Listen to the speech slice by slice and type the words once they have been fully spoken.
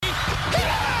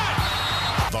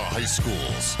the high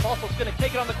schools. Balfo's going to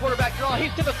take it on the quarterback draw.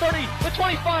 He's to the 30, the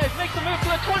 25, makes a move to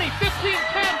the 20, 15,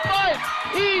 10, 5.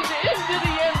 He's into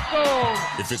the end zone.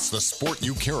 If it's the sport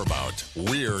you care about,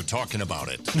 we're talking about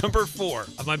it. Number 4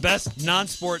 of my best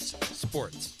non-sports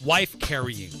sports. Wife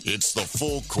carrying. It's the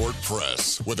Full Court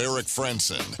Press with Eric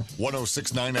Franson.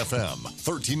 106.9 FM,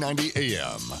 1390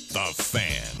 AM. The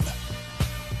Fan.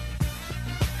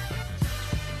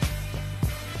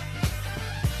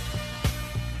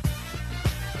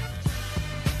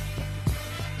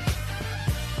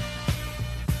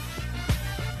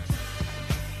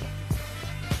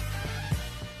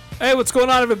 Hey, what's going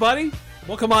on, everybody?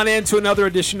 Welcome on in to another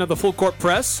edition of the Full Court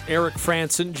Press. Eric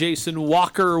Franson, Jason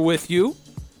Walker with you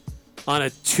on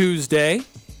a Tuesday.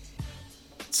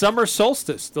 Summer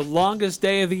solstice, the longest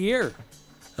day of the year.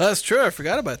 That's true. I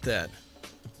forgot about that.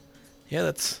 Yeah,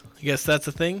 I guess that's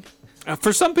a thing.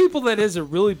 For some people, that is a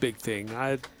really big thing.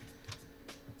 If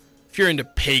you're into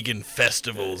pagan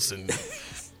festivals and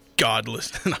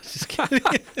godless, no, just kidding.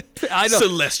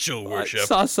 Celestial worship. I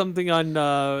saw something on,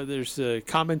 there's a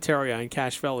commentary on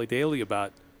Cache Valley Daily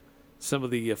about some of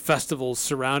the festivals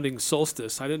surrounding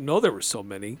solstice. I didn't know there were so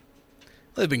many.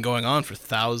 They've been going on for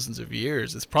thousands of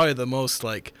years. It's probably the most,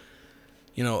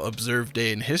 observed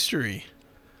day in history,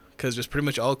 because just pretty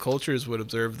much all cultures would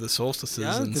observe the solstices.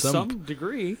 Yeah, and to some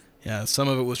degree. Yeah, some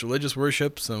of it was religious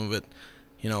worship. Some of it,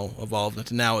 evolved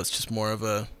into now it's just more of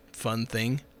a fun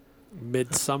thing.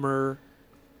 Midsummer.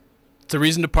 It's a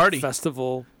reason to party.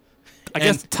 Festival. I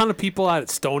guess a ton of people out at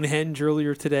Stonehenge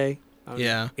earlier today.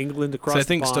 England across the pond. I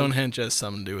think Stonehenge has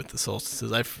something to do with the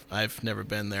solstices. I've never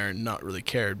been there and not really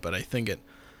cared, but I think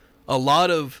a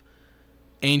lot of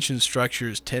ancient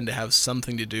structures tend to have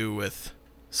something to do with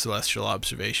celestial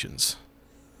observations.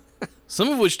 Some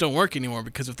of which don't work anymore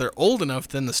because if they're old enough,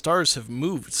 then the stars have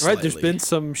moved slightly. Right, there's been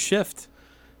some shift.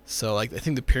 So, I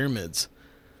think the pyramids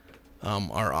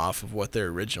are off of what their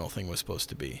original thing was supposed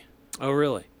to be. Oh,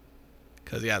 really?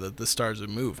 Because, the stars have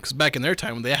moved. Because back in their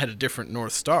time, they had a different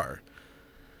North Star.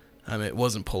 It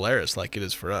wasn't Polaris like it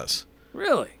is for us.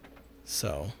 Really?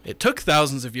 So, it took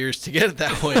thousands of years to get it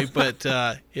that way, but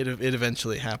it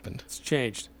eventually happened. It's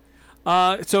changed.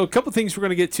 So, a couple things we're going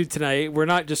to get to tonight. We're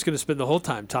not just going to spend the whole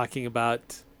time talking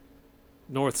about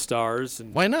North Stars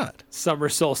and why not summer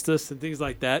solstice and things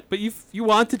like that. But you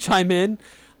want to chime in.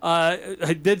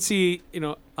 I did see,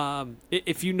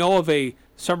 if you know of a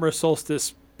summer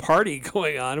solstice party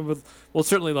going on, we'll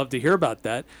certainly love to hear about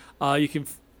that. You can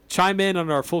chime in on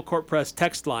our Full Court Press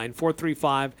text line,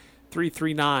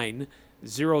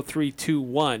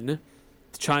 435-339-0321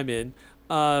 to chime in.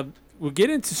 We'll get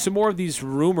into some more of these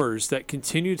rumors that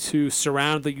continue to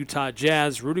surround the Utah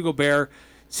Jazz. Rudy Gobert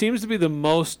seems to be the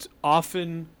most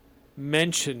often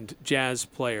mentioned Jazz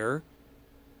player,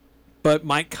 but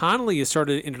Mike Conley has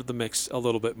started to enter the mix a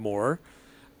little bit more.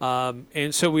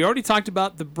 And so we already talked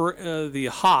about the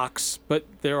Hawks, but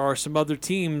there are some other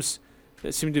teams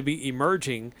that seem to be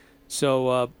emerging.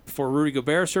 So for Rudy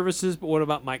Gobert services, but what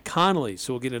about Mike Conley?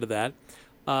 So we'll get into that.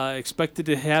 Expected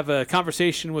to have a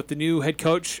conversation with the new head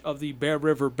coach of the Bear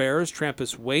River Bears,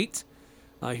 Trampis Waite,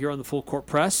 here on the Full Court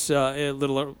Press a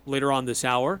little later on this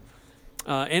hour.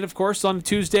 And, of course, on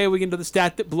Tuesday, we get into the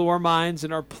stat that blew our minds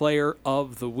and our player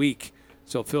of the week.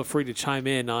 So feel free to chime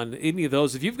in on any of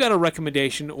those. If you've got a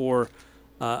recommendation or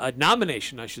a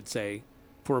nomination, I should say,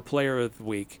 for a player of the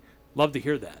week, love to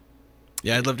hear that.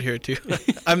 Yeah, I'd love to hear it too.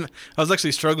 I was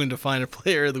actually struggling to find a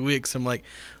player of the week, so I'm like,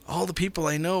 all the people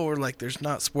I know are like, there's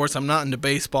not sports. I'm not into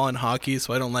baseball and hockey,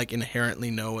 so I don't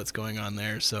inherently know what's going on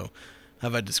there. So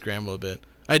I've had to scramble a bit.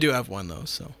 I do have one though.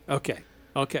 So okay.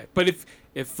 But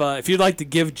if you'd like to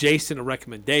give Jason a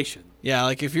recommendation, yeah,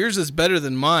 if yours is better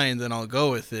than mine, then I'll go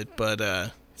with it. But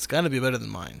it's got to be better than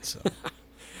mine. So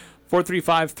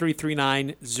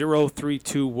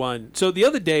 435-339-0321. So the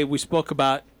other day we spoke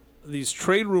about these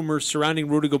trade rumors surrounding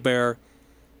Rudy Gobert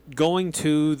going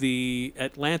to the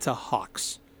Atlanta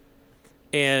Hawks.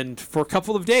 And for a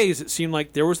couple of days, it seemed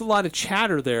like there was a lot of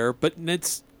chatter there, but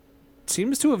it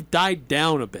seems to have died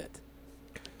down a bit.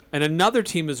 And another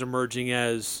team is emerging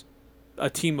as a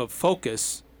team of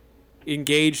focus,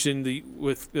 engaged in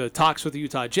with talks with the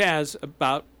Utah Jazz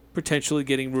about potentially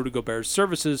getting Rudy Gobert's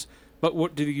services. But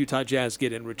what do the Utah Jazz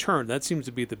get in return? That seems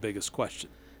to be the biggest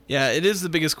question. Yeah, it is the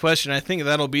biggest question. I think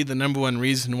that'll be the number one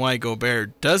reason why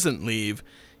Gobert doesn't leave,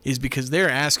 is because they're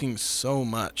asking so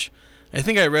much. I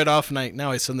think I read off, and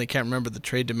now I suddenly can't remember the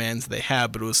trade demands they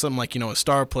have, but it was something like, a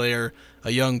star player,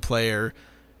 a young player,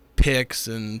 picks,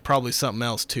 and probably something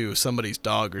else too, somebody's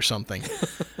dog or something.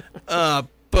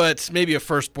 But maybe a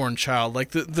firstborn child.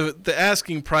 The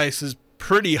asking price is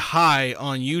pretty high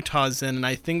on Utah's end, and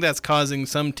I think that's causing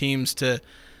some teams to,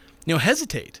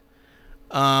 hesitate.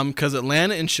 Because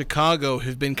Atlanta and Chicago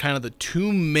have been kind of the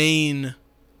two main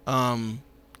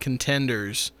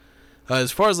contenders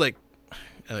as far as like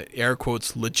air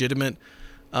quotes legitimate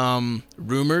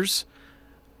rumors.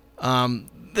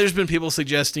 There's been people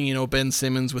suggesting Ben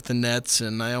Simmons with the Nets,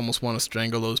 and I almost want to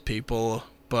strangle those people,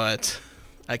 but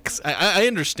I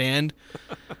understand.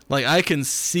 Like, I can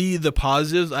see the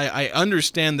positives. I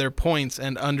understand their points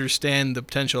and understand the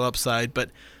potential upside,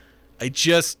 but I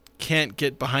just can't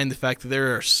get behind the fact that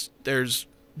there's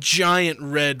giant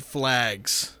red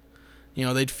flags.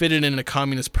 They'd fit it in a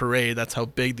communist parade. That's how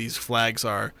big these flags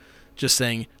are. Just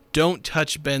saying, don't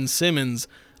touch Ben Simmons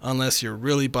unless you're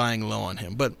really buying low on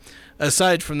him. But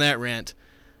aside from that rant,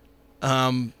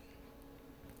 the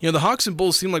Hawks and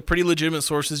Bulls seem like pretty legitimate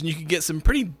sources, and you could get some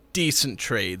pretty decent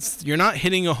trades. You're not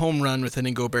hitting a home run with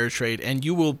any Gobert trade, and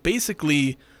you will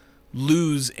basically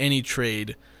lose any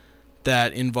trade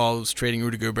that involves trading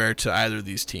Rudy Gobert to either of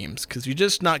these teams, because you're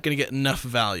just not going to get enough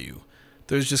value.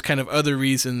 There's just kind of other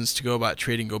reasons to go about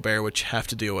trading Gobert, which have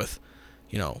to deal with,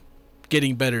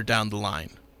 getting better down the line.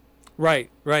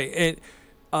 Right. And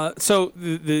so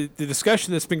the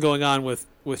discussion that's been going on with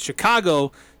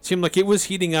Chicago seemed like it was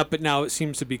heating up, but now it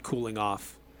seems to be cooling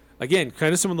off. Again,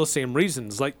 kind of some of those same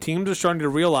reasons. Like, teams are starting to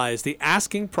realize the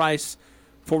asking price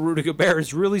for Rudy Gobert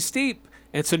is really steep.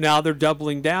 And so now they're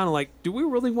doubling down. Like, do we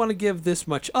really want to give this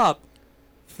much up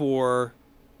for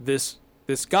this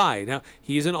guy? Now,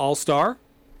 he's an all-star.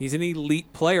 He's an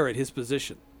elite player at his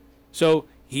position. So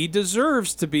he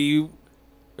deserves to be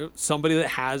somebody that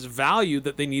has value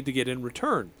that they need to get in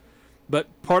return. But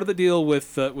part of the deal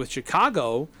with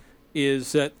Chicago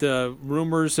is that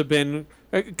rumors have been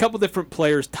a couple different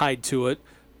players tied to it,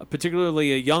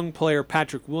 particularly a young player,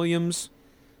 Patrick Williams,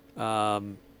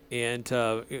 and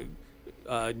Nikola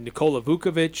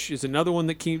Vukovic is another one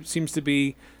that seems to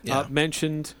be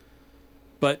mentioned.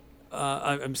 But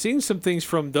I'm seeing some things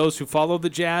from those who follow the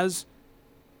Jazz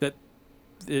that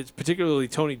it's particularly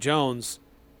Tony Jones.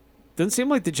 Doesn't seem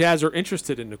like the Jazz are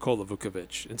interested in Nikola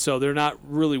Vukovic, and so they're not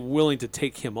really willing to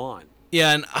take him on.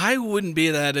 Yeah, and I wouldn't be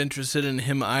that interested in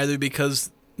him either,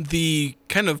 because the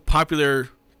kind of popular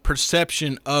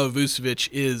perception of Vucevic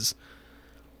is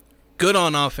good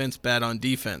on offense, bad on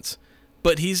defense.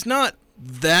 But he's not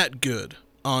that good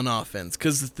on offense,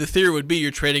 because the theory would be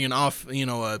you're trading an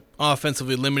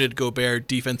offensively limited Gobert,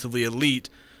 defensively elite,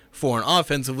 for an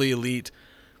offensively elite,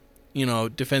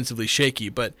 defensively shaky.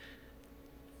 But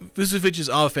Vucevic's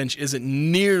offense isn't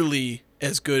nearly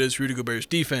as good as Rudy Gobert's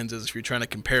defense is if you're trying to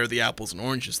compare the apples and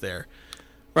oranges there.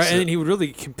 Right, so, and he would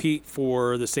really compete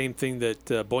for the same thing that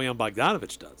Bojan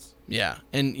Bogdanovic does. Yeah,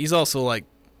 and he's also like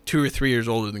 2 or 3 years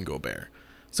older than Gobert.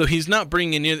 So he's not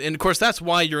bringing in, and of course that's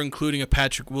why you're including a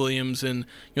Patrick Williams, and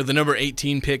the number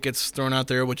 18 pick gets thrown out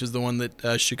there, which is the one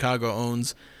that Chicago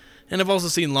owns. And I've also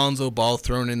seen Lonzo Ball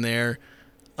thrown in there,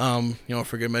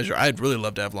 for good measure. I'd really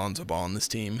love to have Lonzo Ball on this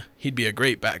team. He'd be a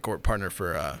great backcourt partner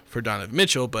for Donovan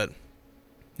Mitchell, but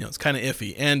it's kind of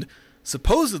iffy. And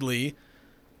supposedly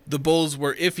the Bulls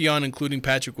were iffy on including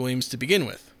Patrick Williams to begin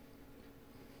with,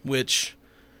 which,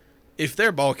 if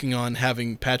they're balking on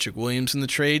having Patrick Williams in the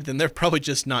trade, then they're probably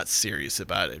just not serious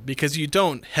about it, because you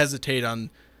don't hesitate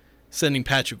on sending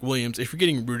Patrick Williams if you're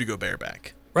getting Rudy Gobert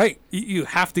back. Right. You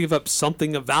have to give up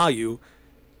something of value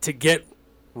to get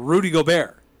Rudy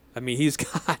Gobert. I mean, he's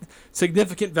got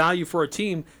significant value for a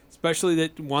team, especially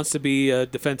that wants to be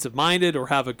defensive-minded or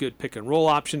have a good pick-and-roll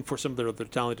option for some of their other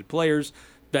talented players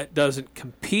that doesn't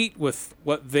compete with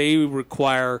what they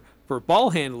require for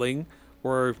ball handling,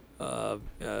 or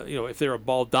if they're a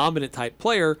ball-dominant type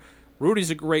player. Rudy's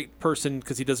a great person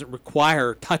because he doesn't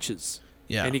require touches.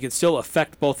 Yeah. And he can still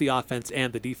affect both the offense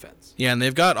and the defense. Yeah, and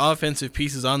they've got offensive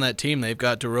pieces on that team. They've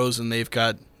got DeRozan, they've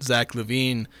got Zach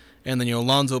LaVine, and then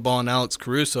Lonzo Ball and Alex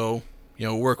Caruso,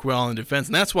 work well in defense.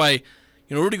 And that's why,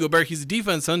 Rudy Gobert, he's a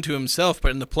defense unto himself,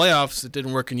 but in the playoffs it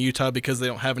didn't work in Utah because they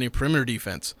don't have any perimeter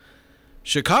defense.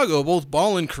 Chicago, both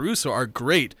Ball and Caruso are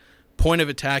great point of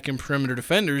attack and perimeter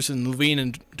defenders, and LaVine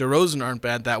and DeRozan aren't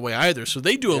bad that way either. So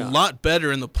they do a lot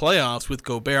better in the playoffs with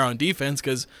Gobert on defense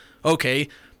because, okay,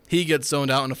 he gets zoned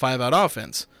out in a 5-out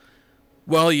offense.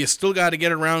 Well, you still got to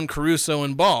get around Caruso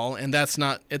and Ball, and that's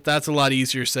a lot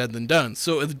easier said than done.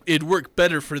 So it worked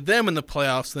better for them in the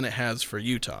playoffs than it has for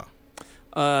Utah.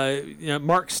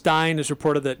 Mark Stein has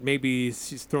reported that maybe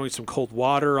he's throwing some cold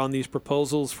water on these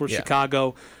proposals for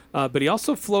Chicago, but he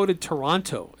also floated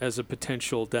Toronto as a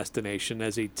potential destination,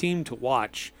 as a team to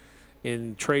watch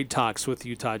in trade talks with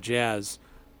Utah Jazz.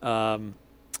 And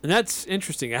that's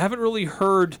interesting. I haven't really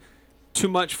heard too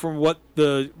much from what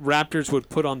the Raptors would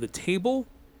put on the table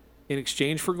in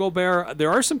exchange for Gobert.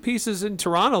 There are some pieces in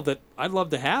Toronto that I'd love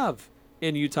to have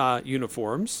in Utah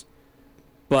uniforms,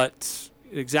 but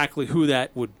exactly who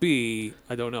that would be,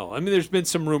 I don't know. I mean, there's been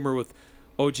some rumor with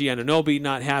OG Anunoby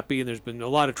not happy, and there's been a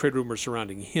lot of trade rumors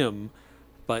surrounding him,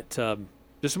 but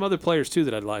there's some other players, too,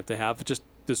 that I'd like to have. Just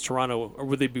does Toronto, or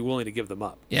would they be willing to give them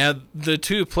up? Yeah, the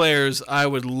two players I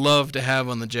would love to have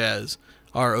on the Jazz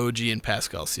are OG and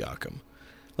Pascal Siakam.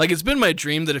 Like, it's been my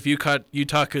dream that if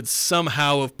Utah could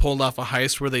somehow have pulled off a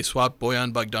heist where they swapped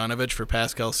Bojan Bogdanovic for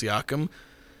Pascal Siakam.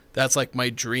 That's like my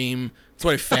dream. That's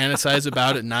what I fantasize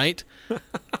about at night.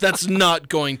 That's not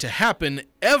going to happen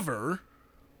ever,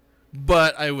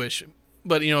 but I wish.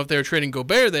 But, if they were trading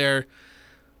Gobert there,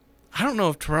 I don't know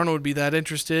if Toronto would be that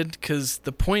interested, because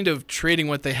the point of trading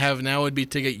what they have now would be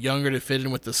to get younger to fit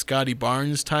in with the Scotty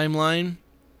Barnes timeline.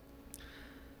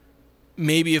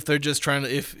 Maybe if they're just trying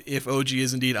to, if OG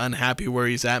is indeed unhappy where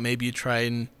he's at, maybe you try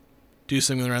and do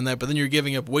something around that. But then you're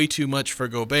giving up way too much for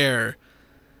Gobert.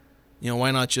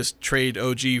 Why not just trade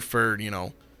OG for,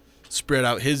 spread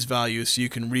out his value so you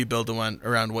can rebuild the one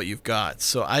around what you've got.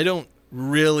 So I don't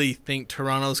really think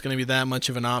Toronto's going to be that much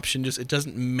of an option. Just it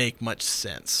doesn't make much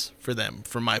sense for them,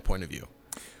 from my point of view.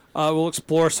 We'll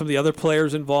explore some of the other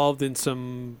players involved in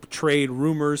some trade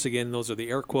rumors. Again, those are the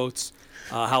air quotes.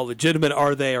 How legitimate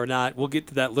are they or not? We'll get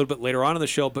to that a little bit later on in the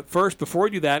show. But first, before we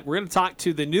do that, we're going to talk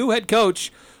to the new head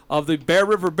coach of the Bear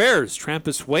River Bears,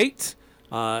 Trampis Waite.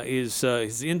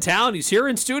 Is in town. He's here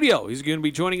in studio. He's going to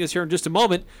be joining us here in just a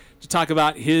moment to talk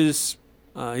about his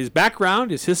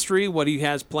background, his history, what he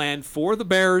has planned for the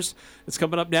Bears. It's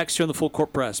coming up next here on the Full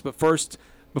Court Press. But first,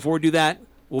 before we do that,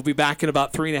 we'll be back in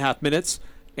about 3.5 minutes.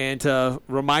 And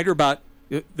reminder about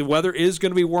the weather is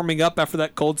going to be warming up after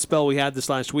that cold spell we had this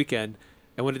last weekend.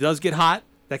 And when it does get hot,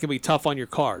 that can be tough on your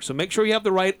car. So make sure you have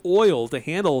the right oil to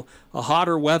handle a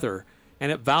hotter weather. And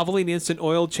at Valvoline Instant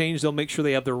Oil Change, they'll make sure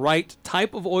they have the right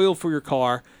type of oil for your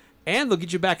car, and they'll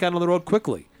get you back out on the road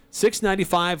quickly.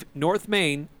 695 North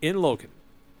Main in Logan.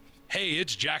 Hey,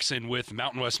 it's Jackson with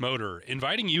Mountain West Motor,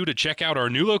 inviting you to check out our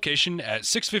new location at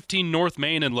 615 North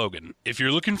Main in Logan. If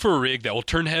you're looking for a rig that will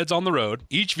turn heads on the road,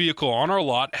 each vehicle on our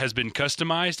lot has been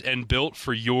customized and built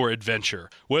for your adventure.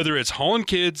 Whether it's hauling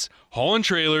kids, hauling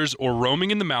trailers, or roaming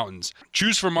in the mountains,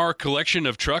 choose from our collection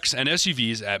of trucks and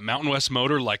SUVs at Mountain West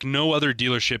Motor like no other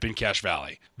dealership in Cache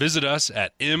Valley. Visit us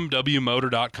at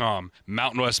mwmotor.com.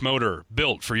 Mountain West Motor,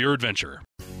 built for your adventure.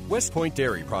 West Point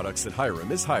Dairy Products at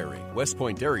Hiram is hiring. West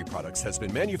Point Dairy Products has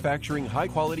been manufacturing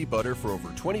high-quality butter for over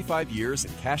 25 years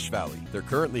in Cache Valley. They're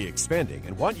currently expanding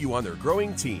and want you on their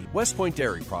growing team. West Point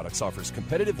Dairy Products offers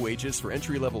competitive wages for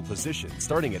entry-level positions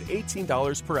starting at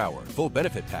 $18 per hour, full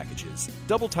benefit packages,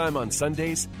 double time on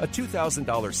Sundays, a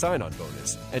 $2,000 sign-on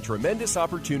bonus, and tremendous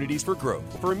opportunities for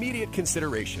growth. For immediate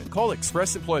consideration, call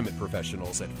Express Employment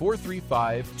Professionals at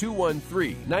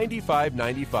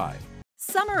 435-213-9595.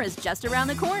 Summer is just around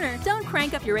the corner. Don't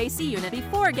crank up your AC unit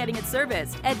before getting it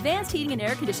serviced. Advanced Heating and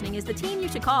Air Conditioning is the team you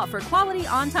should call for quality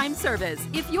on-time service.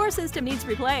 If your system needs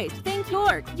replaced, think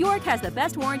York. York has the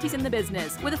best warranties in the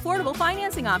business with affordable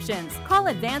financing options. Call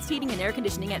Advanced Heating and Air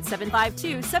Conditioning at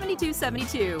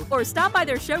 752-7272 or stop by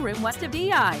their showroom west of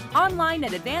DI. Online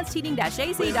at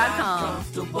advancedheating-ac.com.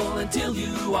 Comfortable until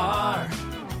you are.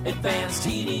 Advanced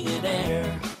Heating and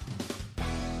Air.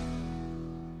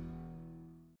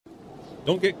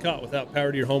 Don't get caught without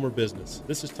power to your home or business.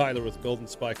 This is Tyler with Golden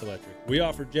Spike Electric. We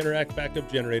offer Generac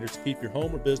backup generators to keep your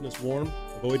home or business warm,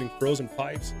 avoiding frozen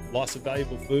pipes, loss of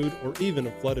valuable food, or even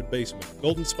a flooded basement.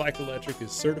 Golden Spike Electric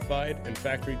is certified and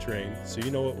factory trained, so you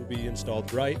know it will be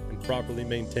installed right and properly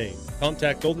maintained.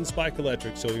 Contact Golden Spike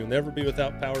Electric so you'll never be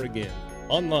without power again.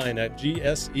 Online at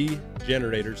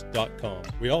gsegenerators.com.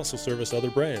 We also service other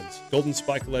brands, Golden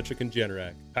Spike Electric and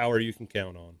Generac, power you can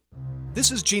count on. This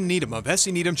is Gene Needham of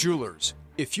S.E. Needham Jewelers.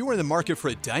 If you are in the market for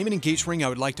a diamond engagement ring, I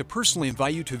would like to personally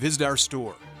invite you to visit our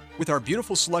store. With our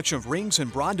beautiful selection of rings and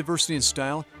broad diversity in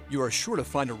style, you are sure to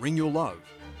find a ring you'll love.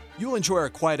 You'll enjoy our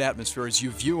quiet atmosphere as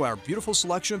you view our beautiful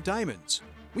selection of diamonds.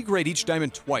 We grade each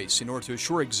diamond twice in order to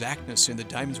assure exactness in the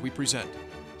diamonds we present.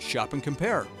 Shop and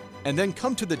compare, and then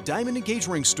come to the Diamond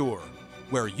Engagement Ring store,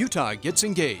 where Utah gets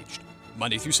engaged.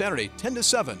 Monday through Saturday, 10 to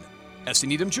 7. S.E.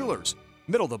 Needham Jewelers,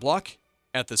 middle of the block,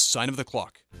 at the sign of the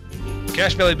clock.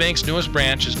 Cache Valley Bank's newest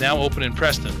branch is now open in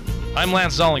Preston. I'm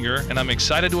Lance Zollinger, and I'm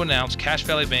excited to announce Cache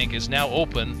Valley Bank is now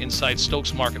open inside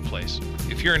Stokes Marketplace.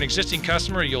 If you're an existing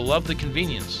customer, you'll love the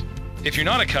convenience. If you're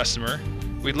not a customer,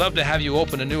 we'd love to have you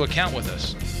open a new account with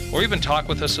us, or even talk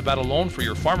with us about a loan for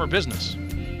your farm or business.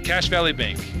 Cache Valley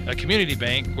Bank, a community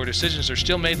bank where decisions are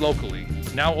still made locally.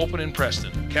 now open in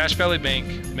Preston. Cache Valley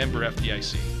Bank, member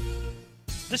FDIC.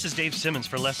 This is Dave Simmons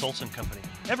for Les Olson Company.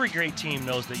 Every great team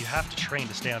knows that you have to train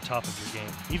to stay on top of your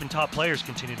game. Even top players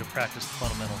continue to practice the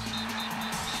fundamentals.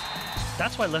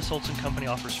 That's why Les Olson Company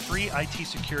offers free IT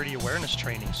security awareness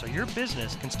training so your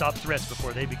business can stop threats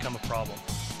before they become a problem.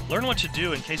 Learn what to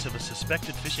do in case of a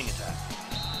suspected phishing attack.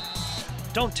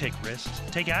 Don't take risks.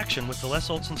 Take action with the Les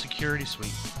Olson Security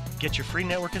Suite. Get your free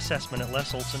network assessment at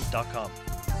lesolson.com.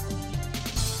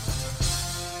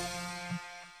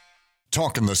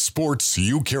 Talking the sports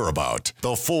you care about.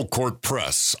 The Full Court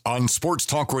Press on Sports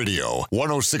Talk Radio,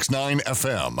 106.9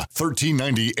 FM,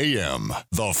 1390 AM.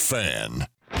 The Fan.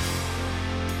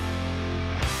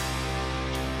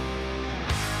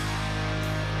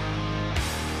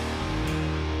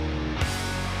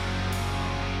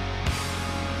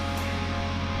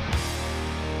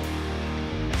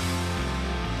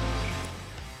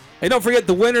 Hey, don't forget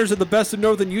the winners of the Best of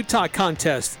Northern Utah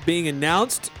contest being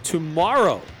announced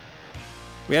tomorrow.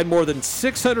 We had more than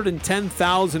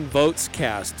 610,000 votes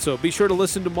cast, so be sure to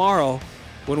listen tomorrow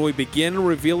when we begin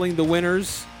revealing the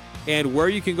winners and where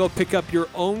you can go pick up your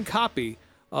own copy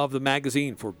of the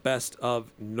magazine for Best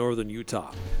of Northern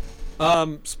Utah.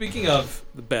 Speaking of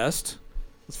the best,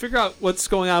 let's figure out what's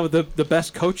going on with the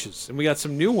best coaches, and we got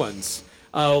some new ones.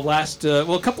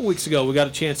 A couple weeks ago, we got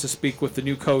a chance to speak with the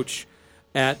new coach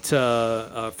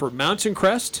for Mountain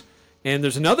Crest. And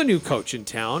there's another new coach in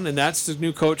town, and that's the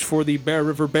new coach for the Bear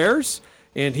River Bears.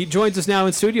 And he joins us now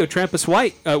in studio, Trampis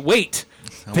Waite.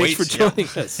 Thanks for joining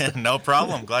us. No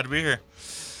problem. Glad to be here.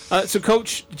 So,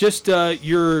 Coach, just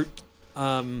you're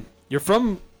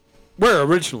from where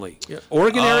originally?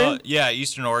 Oregon area? Yeah,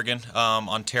 Eastern Oregon,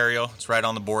 Ontario. It's right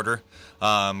on the border.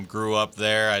 Grew up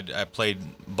there. I played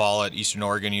ball at Eastern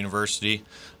Oregon University.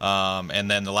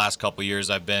 And then the last couple of years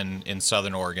I've been in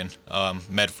Southern Oregon,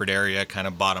 Medford area, kind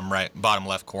of bottom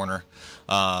left corner.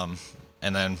 And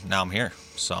then now I'm here.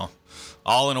 So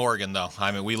all in Oregon, though.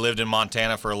 I mean, we lived in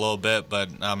Montana for a little bit, but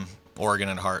I'm Oregon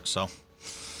at heart. So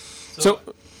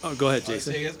go ahead,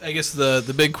 Jason. I guess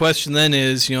the big question then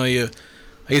is, you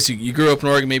grew up in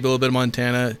Oregon, maybe a little bit of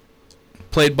Montana,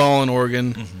 played ball in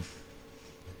Oregon,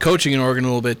 coaching in Oregon a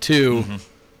little bit too.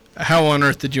 How on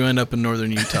earth did you end up in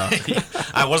Northern Utah?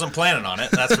 I wasn't planning on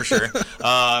it, that's for sure.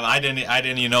 I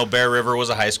didn't even know Bear River was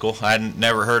a high school. I had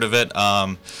never heard of it.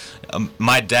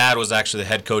 My dad was actually the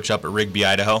head coach up at Rigby,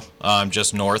 Idaho,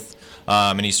 just north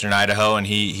in eastern Idaho, and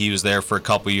he was there for a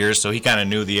couple years, so he kind of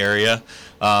knew the area.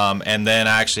 And then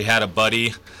I actually had a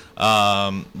buddy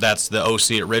that's the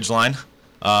OC at Ridgeline,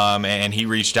 and he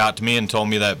reached out to me and told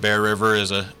me that Bear River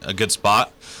is a good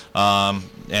spot.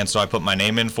 And so I put my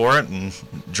name in for it and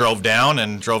drove down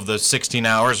and drove the 16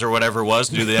 hours or whatever it was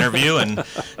to do the interview and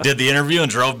did the interview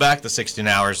and drove back the 16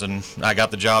 hours and I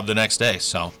got the job the next day.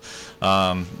 So,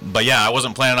 but yeah, I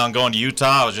wasn't planning on going to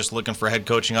Utah. I was just looking for head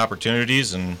coaching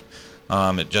opportunities and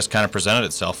it just kind of presented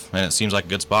itself and it seems like a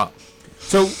good spot.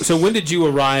 So when did you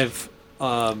arrive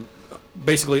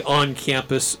basically on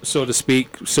campus, so to speak,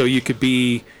 so you could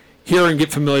be here and get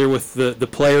familiar with the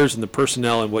players and the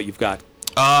personnel and what you've got?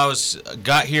 I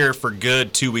got here for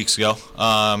good 2 weeks ago,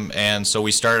 and so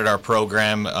we started our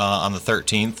program on the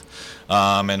 13th,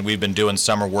 and we've been doing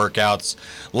summer workouts.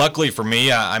 Luckily for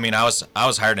me, I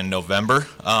was hired in November,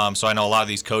 so I know a lot of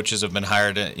these coaches have been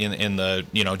hired in the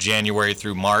January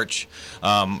through March.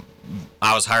 I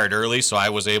was hired early, so I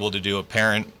was able to do a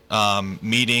parent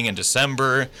meeting in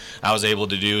December. I was able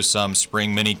to do some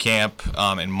spring mini camp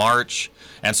in March.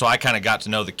 And so I kind of got to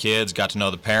know the kids, got to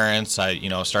know the parents. I,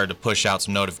 started to push out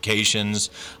some notifications,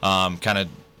 kind of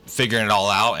figuring it all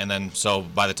out. And then so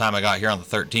by the time I got here on the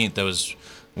 13th,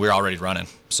 we were already running.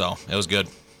 So it was good.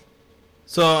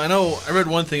 So I read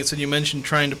one thing. It said you mentioned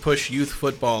trying to push youth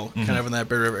football kind of in that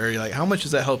Bear River area. Like, how much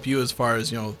does that help you as far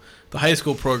as, the high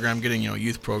school program getting,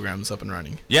 youth programs up and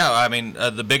running? Yeah, I mean,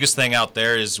 the biggest thing out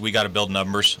there is we got to build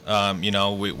numbers.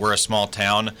 We're a small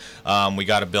town. We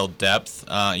got to build depth.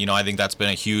 I think that's been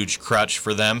a huge crutch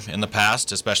for them in the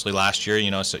past, especially last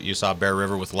year. So you saw Bear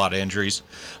River with a lot of injuries.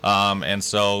 And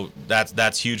so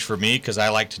that's huge for me because I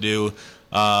like to do,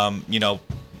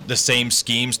 the same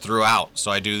schemes throughout.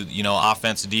 So I do,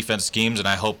 offense and defense schemes, and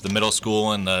I hope the middle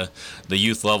school and the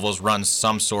youth levels run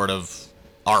some sort of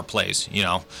our plays,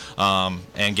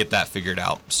 and get that figured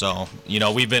out. So,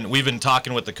 we've been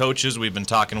talking with the coaches, we've been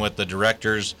talking with the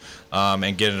directors,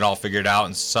 and getting it all figured out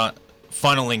and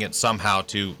funneling it somehow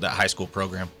to that high school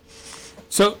program.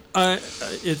 So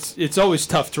it's always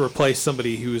tough to replace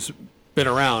somebody who's been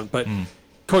around, but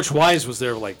Coach Wise was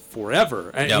there like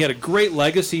forever, and he had a great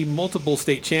legacy, multiple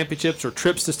state championships or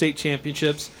trips to state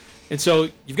championships. And so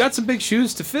you've got some big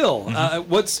shoes to fill.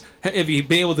 Have you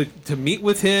been able to meet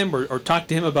with him or talk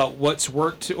to him about what's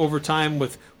worked over time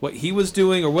with what he was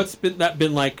doing, or what's been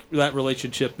like, that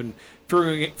relationship, and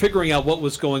figuring out what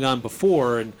was going on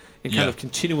before and kind of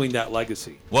continuing that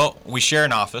legacy? Well, we share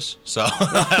an office, so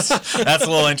that's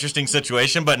a little interesting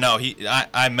situation. But no,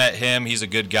 I met him. He's a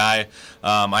good guy.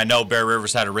 I know Bear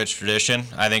River's had a rich tradition.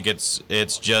 I think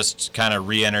it's just kind of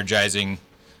re-energizing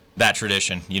that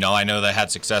tradition. I know they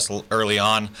had success early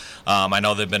on. I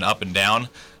know they've been up and down.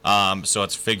 So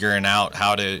it's figuring out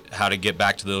how to get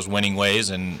back to those winning ways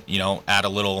and add a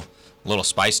little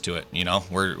spice to it.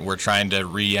 We're trying to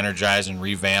re-energize and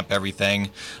revamp everything.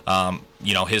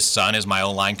 His son is my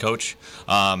O-line coach,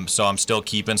 so I'm still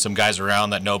keeping some guys around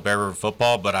that know Bear River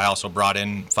football, but I also brought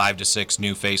in 5 to 6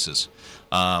 new faces.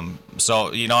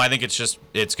 So I think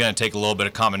it's going to take a little bit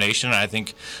of combination. And I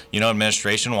think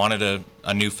administration wanted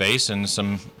a new face and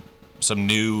some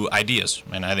new ideas,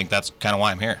 and I think that's kind of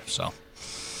why I'm here. So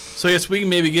I guess we can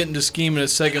maybe get into scheme in a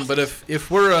second, but if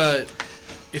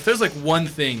there's like one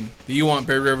thing that you want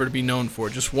Bear River to be known for,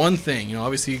 just one thing,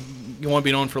 obviously you want to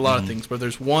be known for a lot of things, but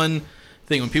there's one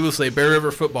thing. When people say Bear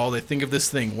River football, they think of this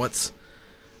thing. What's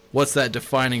that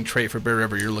defining trait for Bear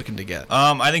River you're looking to get?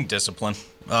 I think discipline.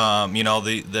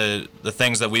 The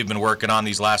things that we've been working on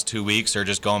these last 2 weeks are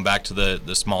just going back to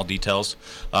the small details.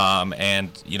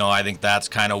 And I think that's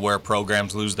kind of where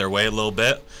programs lose their way a little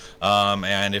bit.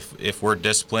 And if we're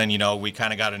disciplined, we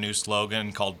kind of got a new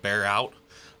slogan called Bear Out.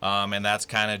 And that's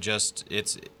kind of just,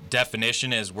 its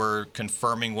definition is we're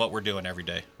confirming what we're doing every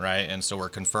day, right? And so we're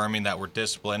confirming that we're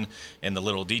disciplined in the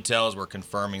little details. We're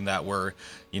confirming that we're,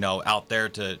 out there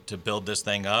to build this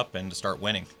thing up and to start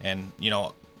winning. And,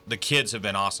 the kids have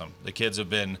been awesome. The kids have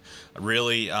been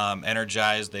really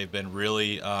energized. They've been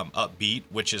really upbeat,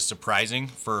 which is surprising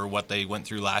for what they went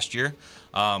through last year.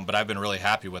 But I've been really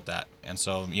happy with that. And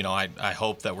so, I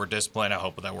hope that we're disciplined. I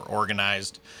hope that we're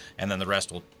organized, and then the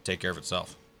rest will take care of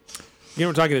itself.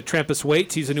 We're talking to Trampis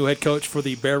Waite. He's a new head coach for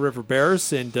the Bear River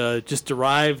Bears, and just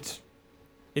arrived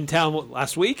in town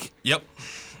last week. Yep.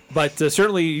 But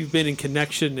certainly you've been in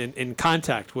connection and in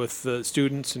contact with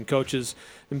students and coaches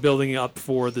and building up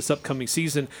for this upcoming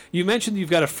season. You mentioned you've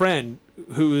got a friend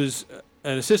who is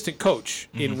an assistant coach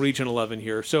in Region 11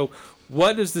 here. So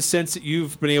what is the sense that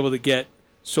you've been able to get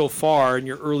so far in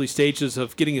your early stages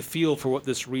of getting a feel for what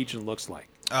this region looks like?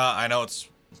 I know it's,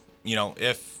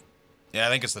 I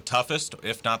think it's the toughest,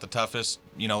 if not the toughest,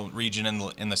 region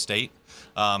in the state.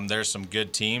 There's some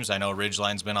good teams. I know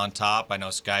Ridgeline's been on top. I know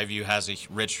Skyview has a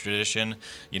rich tradition.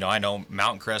 I know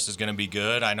Mountain Crest is going to be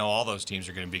good. I know all those teams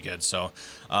are going to be good. So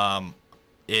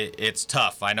it's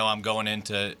tough. I know I'm going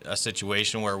into a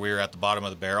situation where we're at the bottom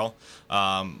of the barrel.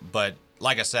 But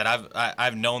like I said,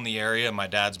 I've known the area. My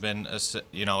dad's been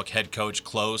a head coach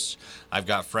close. I've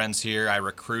got friends here. I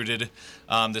recruited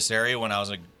this area when I was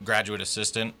a graduate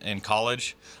assistant in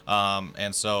college,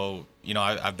 and so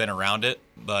I've been around it.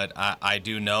 But I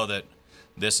do know that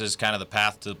this is kind of the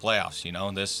path to the playoffs.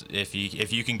 This if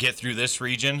you can get through this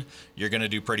region, you're going to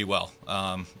do pretty well.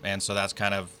 And so that's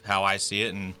kind of how I see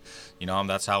it, and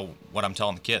that's what I'm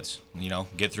telling the kids.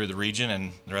 Get through the region,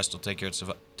 and the rest will take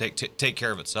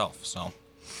care of itself.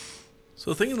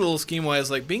 So thinking a little scheme wise,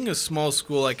 like being a small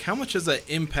school, like how much does that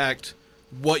impact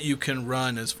what you can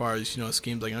run as far as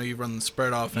schemes? Like I know you've run the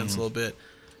spread offense a little bit.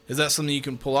 Is that something you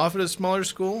can pull off at a smaller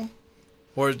school?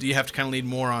 Or do you have to kind of lead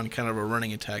more on kind of a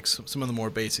running attack, some of the more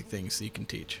basic things that you can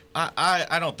teach?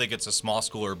 I don't think it's a small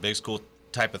school or a big school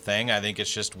type of thing. I think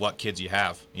it's just what kids you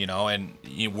have, and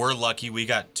we're lucky we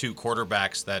got 2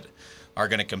 quarterbacks that are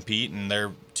going to compete, and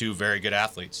they're 2 very good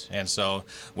athletes. And so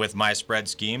with my spread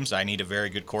schemes, I need a very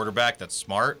good quarterback that's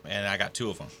smart, and I got 2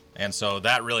 of them. And so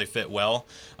that really fit well.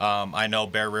 I know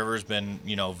Bear River's been,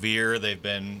 veer. They've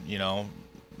been,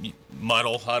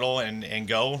 muddle, huddle, and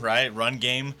go, right? Run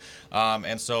game.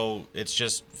 And so it's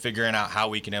just figuring out how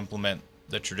we can implement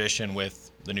the tradition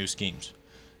with the new schemes.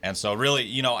 And so really,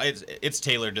 it's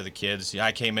tailored to the kids.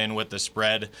 I came in with the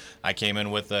spread. I came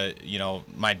in with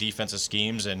my defensive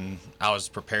schemes, and I was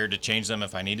prepared to change them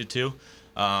if I needed to.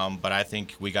 But I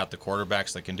think we got the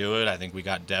quarterbacks that can do it. I think we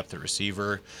got depth at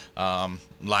receiver.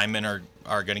 Linemen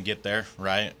are going to get there,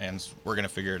 right? And we're going to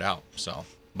figure it out. So,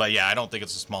 but yeah, I don't think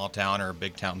it's a small town or a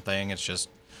big town thing. It's just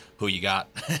who you got,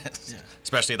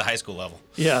 especially at the high school level.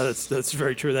 Yeah, that's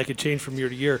very true. That could change from year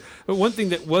to year. But one thing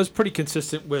that was pretty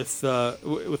consistent with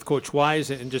Coach Wise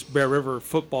and just Bear River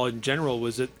football in general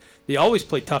was that they always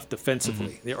play tough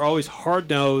defensively. They're always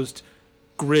hard-nosed,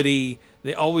 gritty.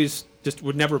 They always just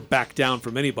would never back down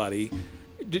from anybody.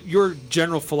 Your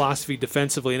general philosophy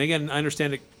defensively, and again, I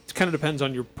understand it kind of depends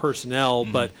on your personnel,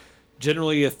 but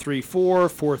generally a 3-4,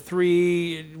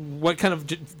 4-3? What kind of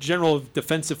general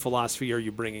defensive philosophy are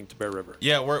you bringing to Bear River?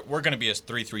 Yeah, we're going to be a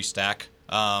 3-3 stack.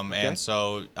 And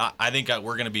so I think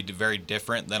we're going to be very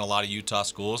different than a lot of Utah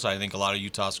schools. I think a lot of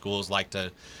Utah schools like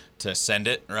to send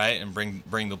it, right, and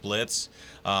bring the blitz.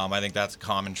 I think that's a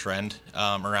common trend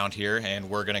around here, and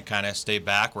we're going to kind of stay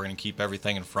back. We're going to keep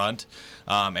everything in front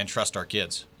and trust our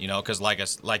kids, because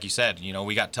like you said,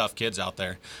 we got tough kids out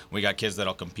there. We got kids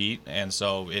that'll compete, and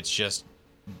so it's just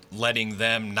letting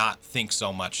them not think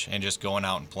so much and just going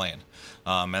out and playing.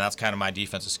 And that's kind of my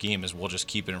defensive scheme is we'll just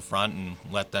keep it in front and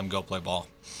let them go play ball.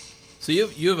 So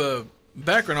you have a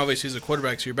background, obviously, as a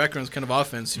quarterback, so your background is kind of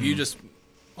offense. Have you just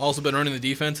also been running the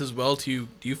defense as well? Do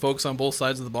you focus on both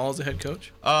sides of the ball as a head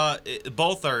coach?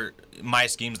 Both are my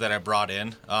schemes that I brought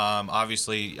in.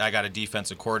 Obviously, I got a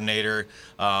defensive coordinator.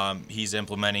 He's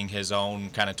implementing his own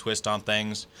kind of twist on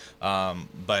things.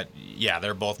 But, yeah,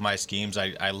 they're both my schemes.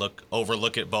 I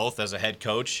overlook it both as a head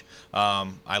coach.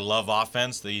 I love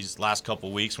offense. These last couple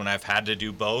of weeks when I've had to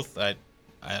do both,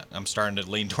 I'm starting to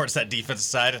lean towards that defensive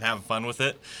side and having fun with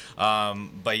it.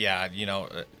 But, yeah,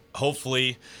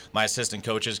 hopefully my assistant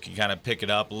coaches can kind of pick it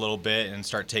up a little bit and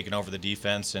start taking over the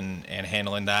defense and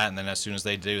handling that. And then as soon as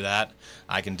they do that,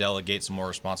 I can delegate some more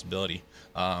responsibility,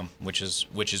 which is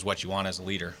what you want as a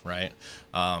leader, right?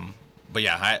 But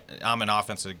yeah, I'm an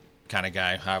offensive kind of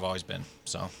guy. I've always been.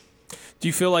 So. Do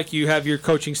you feel like you have your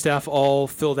coaching staff all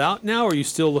filled out now, or are you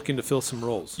still looking to fill some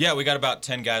roles? Yeah, we got about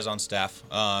 10 guys on staff,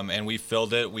 and we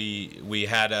filled it. We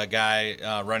had a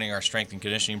guy running our strength and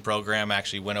conditioning program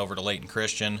actually went over to Layton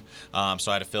Christian,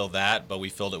 so I had to fill that, but we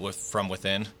filled it from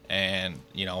within, and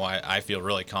I feel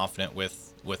really confident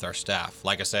with our staff.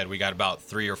 Like I said, we got about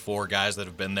 3 or 4 guys that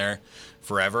have been there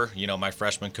forever. My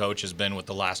freshman coach has been with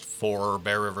the last 4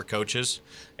 Bear River coaches,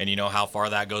 and you know how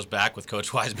far that goes back with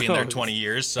Coach Wise being there 20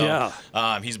 years. So yeah.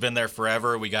 He's been there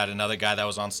forever. We got another guy that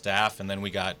was on staff, and then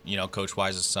we got Coach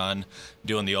Wise's son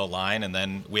doing the O-line, and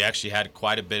then we actually had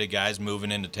quite a bit of guys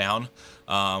moving into town,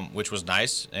 which was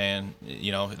nice, and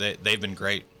they've been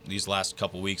great these last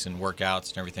couple weeks in workouts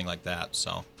and everything like that.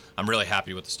 So I'm really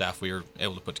happy with the staff we were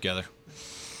able to put together.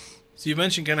 So you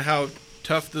mentioned kind of how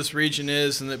tough this region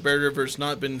is and that Bear River's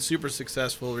not been super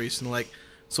successful recently.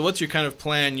 So what's your kind of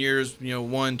plan years,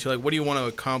 1, 2, what do you want to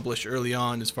accomplish early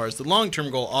on as far as the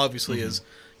long-term goal obviously is,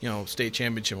 state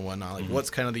championship and whatnot. What's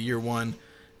kind of the year 1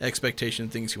 expectation,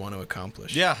 things you want to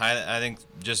accomplish? Yeah, I think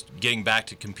just getting back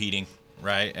to competing,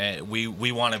 right? And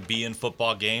we want to be in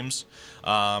football games,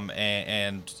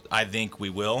 and I think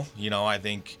we will. I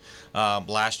think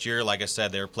last year, like I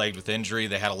said, they were plagued with injury.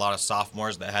 They had a lot of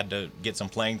sophomores that had to get some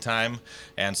playing time,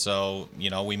 and so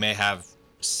we may have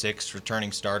 6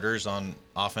 returning starters on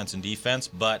offense and defense,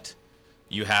 but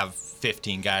you have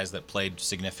 15 guys that played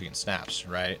significant snaps,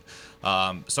 right?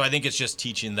 So I think it's just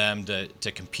teaching them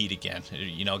to compete again,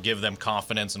 give them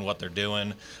confidence in what they're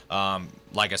doing.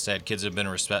 Like I said, kids have been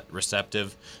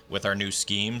receptive with our new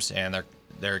schemes, and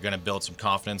they're going to build some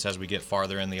confidence as we get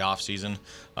farther in the off season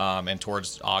and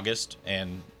towards August,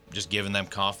 and just giving them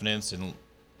confidence. And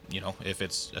if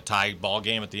it's a tie ball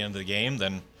game at the end of the game,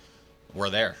 then we're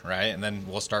there, right? And then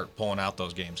we'll start pulling out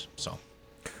those games. So.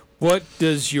 What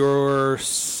does your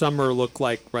summer look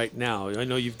like right now? I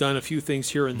know you've done a few things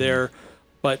here and there,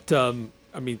 but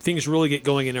things really get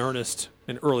going in earnest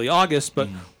in early August. But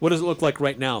what does it look like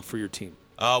right now for your team?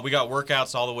 We got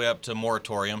workouts all the way up to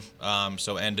moratorium,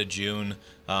 so end of June.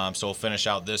 So we'll finish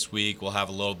out this week. We'll have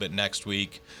a little bit next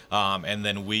week. And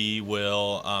then we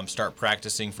will start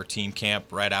practicing for team camp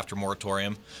right after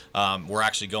moratorium. We're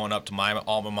actually going up to my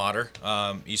alma mater,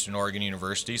 Eastern Oregon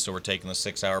University, so we're taking the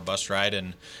 6-hour bus ride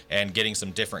and getting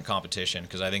some different competition,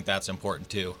 because I think that's important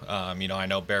too. I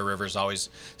know Bear River's always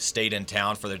stayed in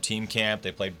town for their team camp.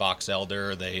 They played Box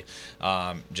Elder. They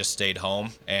just stayed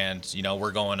home. And,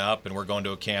 we're going up and we're going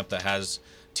to a camp that has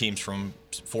teams from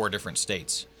 4 different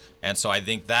states. And so I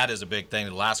think that is a big thing.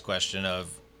 The last question of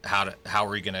how are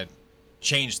we going to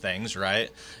change things,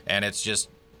 right? And it's just,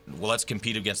 let's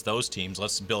compete against those teams.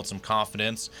 Let's build some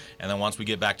confidence, and then once we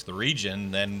get back to the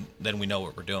region, then we know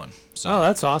what we're doing. So,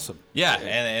 that's awesome. Yeah,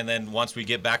 and then once we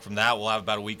get back from that, we'll have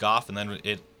about a week off, and then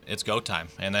it's go time.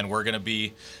 And then we're going to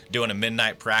be doing a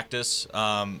midnight practice.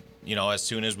 As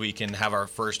soon as we can have our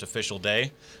first official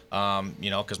day,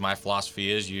 because my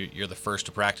philosophy is you're the first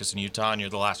to practice in Utah and you're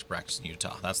the last to practice in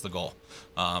Utah. That's the goal.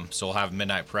 So we'll have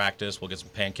midnight practice. We'll get some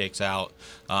pancakes out,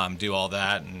 do all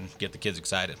that, and get the kids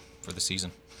excited for the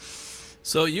season.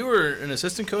 So you were an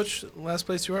assistant coach last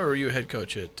place you were, or were you a head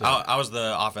coach at? I was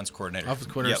the offense coordinator. Offense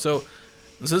coordinator. Yep. So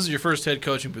this is your first head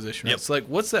coaching position, right? Yep. It's like,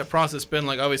 what's that process been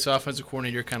like? Obviously, offensive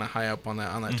coordinator, you're kind of high up on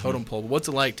that totem pole. But what's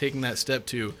it like taking that step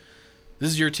to This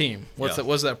is your team. What's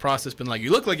that process been like? You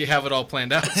look like you have it all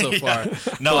planned out so far.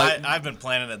 No, I've been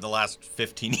planning it the last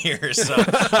 15 years. So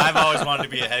I've always wanted to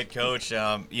be a head coach.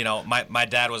 My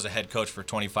dad was a head coach for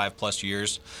 25 plus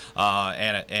years,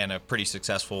 and a pretty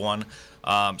successful one.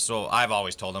 So I've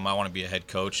always told him I want to be a head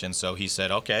coach, and so he said,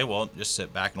 okay, well, just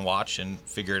sit back and watch and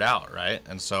figure it out, right?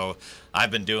 And so I've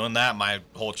been doing that my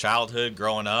whole childhood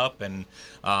growing up, and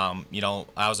I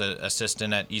was an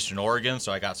assistant at Eastern Oregon,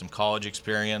 so I got some college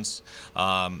experience.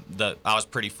 I was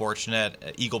pretty fortunate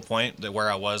at Eagle Point, where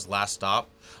I was last stop.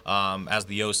 As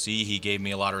the OC, he gave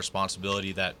me a lot of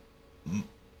responsibility that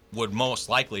would most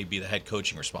likely be the head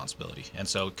coaching responsibility, and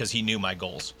so because he knew my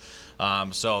goals.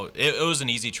 So it was an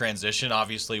easy transition.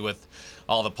 Obviously, with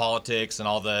all the politics and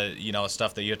all the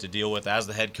stuff that you have to deal with as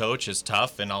the head coach is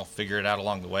tough, and I'll figure it out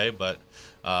along the way. But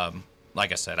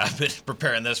like I said, I've been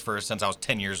preparing this since I was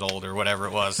 10 years old or whatever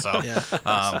it was. So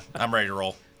I'm ready to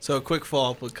roll. So a quick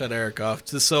follow-up, we'll cut Eric off.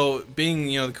 So being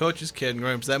the coach's kid and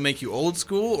growing up, does that make you old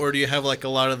school, or do you have like a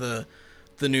lot of the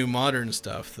new modern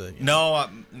stuff? No,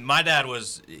 my dad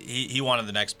was he wanted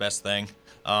the next best thing,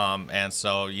 and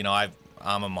so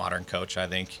I'm a modern coach. I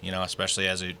think especially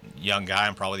as a young guy,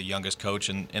 I'm probably the youngest coach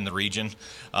in the region.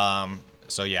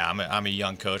 So yeah, I'm a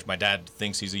young coach. My dad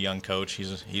thinks he's a young coach.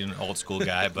 He's an old school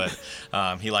guy, but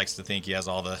he likes to think he has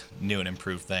all the new and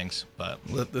improved things. But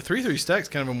the 3-3 stack's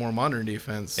kind of a more modern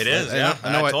defense. It is, yeah.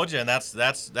 I told you, and that's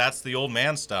the old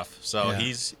man stuff. So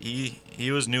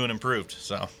he was new and improved.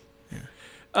 So.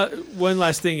 One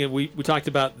last thing, we talked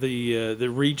about the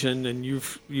region, and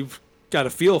you've got a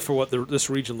feel for what this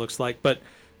region looks like, but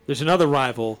there's another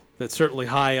rival that's certainly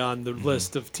high on the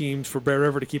list of teams for Bear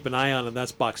River to keep an eye on, and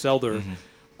that's Box Elder.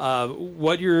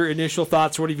 What are your initial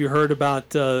thoughts? What have you heard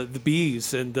about the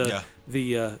Bees and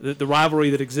the rivalry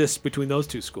that exists between those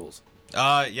two schools?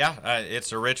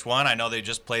 It's a rich one. I know they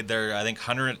just played their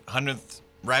 100th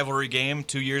rivalry game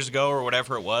 2 years ago or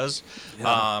whatever it was,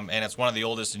 and it's one of the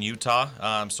oldest in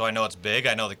Utah, so I know it's big.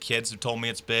 I know the kids have told me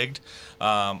it's big.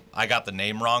 I got the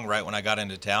name wrong right when I got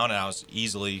into town, and I was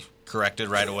easily corrected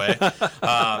right away.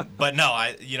 But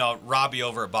no, Robbie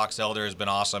over at Box Elder has been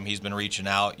awesome. He's been reaching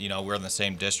out. We're in the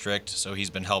same district, so he's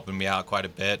been helping me out quite a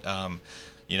bit.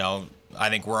 I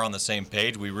think we're on the same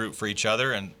page. We root for each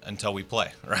other until we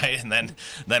play, right? And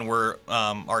then we're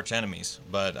arch enemies.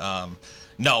 But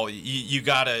no, you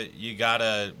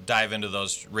gotta dive into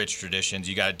those rich traditions.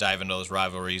 You gotta dive into those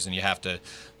rivalries, and you have to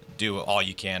do all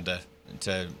you can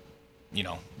to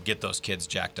get those kids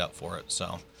jacked up for it.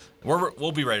 So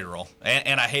we'll be ready to roll.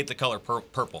 And I hate the color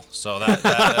purple, so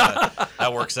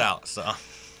that works out. So.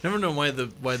 Never know why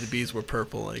the Bees were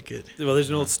purple like it. Well,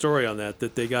 there's an old story on that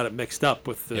they got it mixed up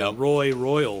with the Roy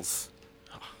Royals,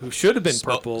 who should have been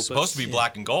purple. Supposed to be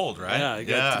black and gold, right? Yeah,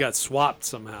 it got swapped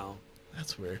somehow.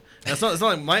 That's weird. It's not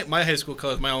like my high school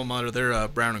colors, my alma mater, they're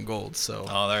brown and gold. So.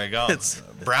 Oh, there you go.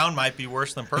 Brown might be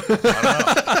worse than purple.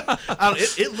 I don't know.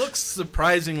 It looks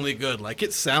surprisingly good. Like,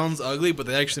 it sounds ugly, but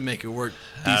they actually make it work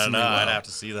decently. I don't know. Well. I'd have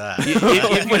to see that.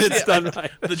 When it's done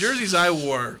right. The jerseys I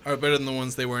wore are better than the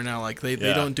ones they wear now. Like, they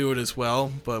don't do it as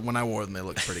well, but when I wore them, they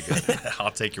looked pretty good.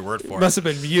 I'll take your word for it. Must have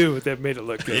been you that made it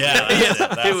look good. Yeah,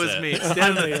 it was me.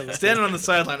 Standing on the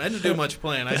sideline. I didn't do much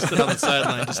playing. I stood on the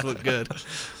sideline, just looked good.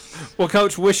 Well,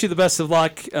 Coach, wish you the best of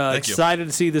luck. Thank you. Excited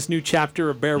to see this new chapter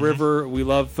of Bear River. We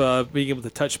love being able to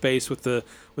touch base with the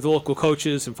local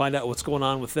coaches and find out what's going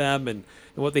on with them and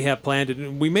what they have planned.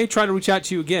 And we may try to reach out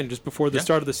to you again just before the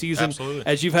start of the season, absolutely.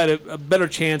 As you've had a better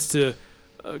chance to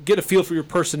get a feel for your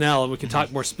personnel, and we can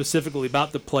talk more specifically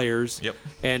about the players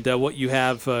and what you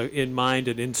have in mind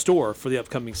and in store for the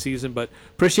upcoming season. But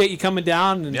appreciate you coming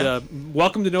down, and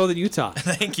welcome to Northern Utah.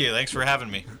 Thank you. Thanks for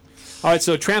having me. All right,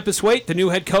 so Trampis Waite, the new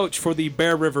head coach for the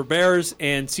Bear River Bears,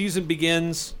 and season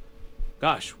begins,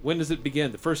 when does it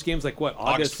begin? The first game's like what,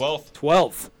 August 12th.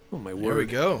 12th. Oh, my word. There we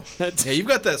go. You've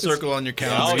got that circle on your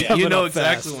calendar. Oh, yeah. You know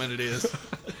exactly when it is.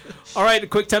 All right, a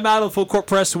quick time out of the Full Court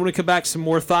Press. When we come back, some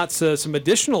more thoughts, some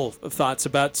additional thoughts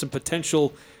about some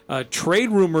potential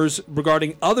trade rumors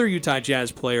regarding other Utah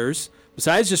Jazz players,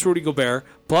 besides just Rudy Gobert.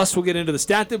 Plus, we'll get into the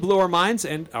stat that blew our minds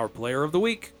and our player of the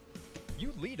week.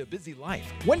 You lead a busy life.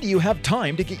 When do you have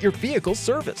time to get your vehicle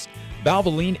serviced?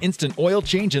 Valvoline Instant Oil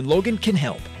Change in Logan can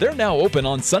help. They're now open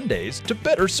on Sundays to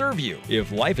better serve you.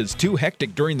 If life is too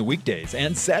hectic during the weekdays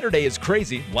and Saturday is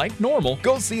crazy like normal,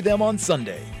 go see them on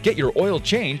Sunday. Get your oil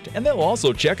changed, and they'll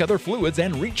also check other fluids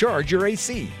and recharge your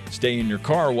AC. Stay in your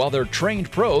car while their trained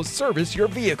pros service your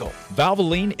vehicle.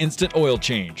 Valvoline Instant Oil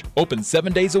Change. Open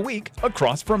 7 days a week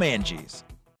across from Angie's.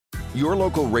 Your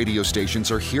local radio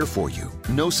stations are here for you.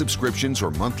 No subscriptions or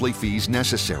monthly fees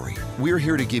necessary. We're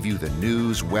here to give you the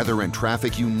news, weather, and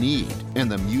traffic you need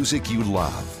and the music you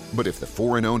love. But if the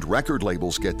foreign-owned record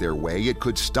labels get their way, it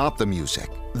could stop the music.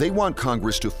 They want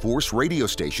Congress to force radio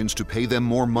stations to pay them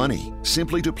more money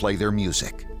simply to play their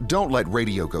music. Don't let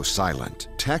radio go silent.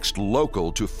 Text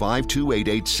LOCAL to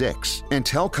 52886 and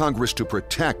tell Congress to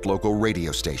protect local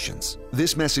radio stations.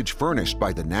 This message furnished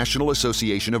by the National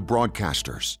Association of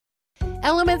Broadcasters.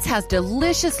 Elements has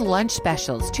delicious lunch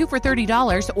specials, 2 for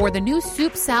 $30, or the new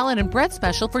soup, salad, and bread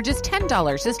special for just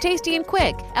 $10. It's tasty and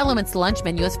quick. Elements lunch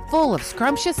menu is full of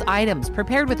scrumptious items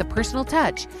prepared with a personal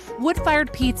touch.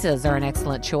 Wood-fired pizzas are an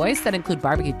excellent choice that include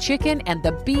barbecue chicken and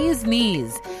the bee's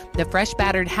knees. The fresh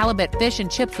battered halibut fish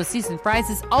and chips with seasoned fries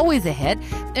is always a hit.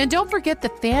 And don't forget the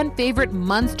fan favorite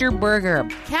Munster burger.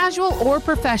 Casual or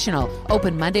professional.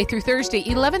 Open Monday through Thursday,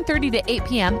 11:30 to 8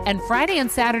 p.m. and Friday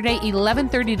and Saturday,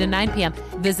 11:30 to 9 p.m.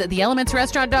 Visit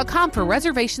theelementsrestaurant.com for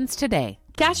reservations today.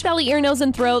 Cache Valley Ear, Nose,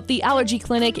 and Throat, the Allergy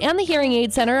Clinic, and the Hearing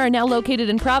Aid Center are now located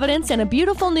in Providence in a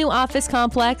beautiful new office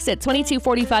complex at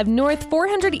 2245 North,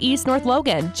 400 East North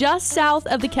Logan, just south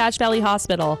of the Cache Valley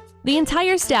Hospital. The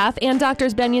entire staff and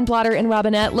Doctors Benyon, Blotter, and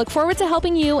Robinette look forward to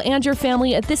helping you and your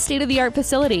family at this state-of-the-art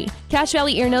facility. Cache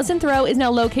Valley Ear, Nose, and Throat is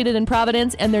now located in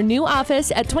Providence and their new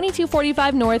office at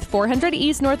 2245 North, 400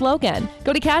 East North Logan.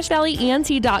 Go to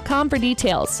CacheValleyENT.com for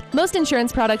details. Most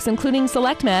insurance products, including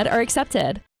Select Med, are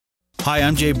accepted. Hi,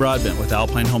 I'm Jay Broadbent with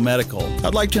Alpine Home Medical.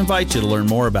 I'd like to invite you to learn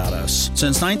more about us.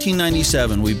 Since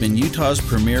 1997, we've been Utah's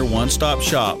premier one-stop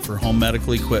shop for home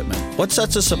medical equipment. What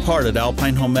sets us apart at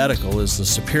Alpine Home Medical is the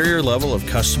superior level of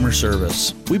customer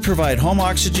service. We provide home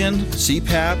oxygen,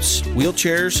 CPAPs,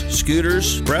 wheelchairs,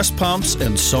 scooters, breast pumps,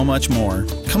 and so much more.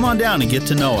 Come on down and get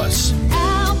to know us.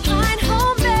 Alpine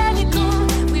Home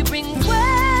Medical, we bring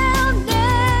wellness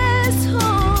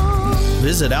home.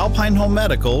 Visit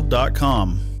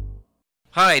alpinehomemedical.com.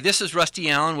 Hi, this is Rusty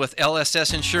Allen with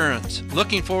LSS Insurance.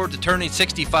 Looking forward to turning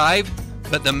 65?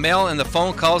 But the mail and the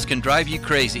phone calls can drive you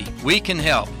crazy. We can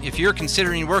help. If you're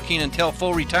considering working until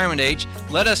full retirement age,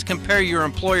 let us compare your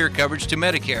employer coverage to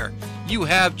Medicare. You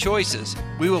have choices.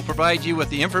 We will provide you with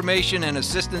the information and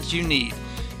assistance you need.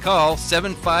 Call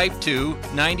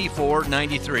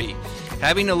 752-9493.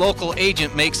 Having a local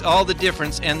agent makes all the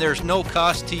difference, and there's no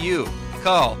cost to you.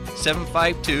 Call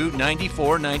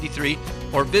 752-9493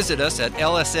 or visit us at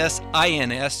lssins.com.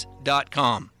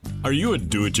 Are you a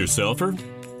do-it-yourselfer?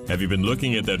 Have you been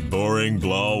looking at that boring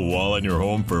blah wall in your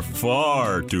home for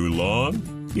far too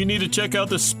long? You need to check out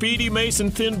the Speedy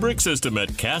Mason Thin Brick System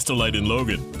at Castellite in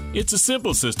Logan. It's a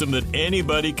simple system that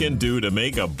anybody can do to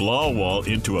make a blah wall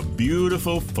into a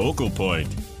beautiful focal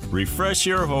point. Refresh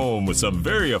your home with some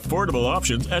very affordable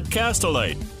options at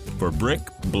Castellite for brick,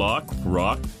 block,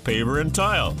 rock, paver, and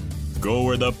tile. Go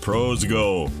where the pros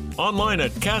go. Online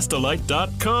at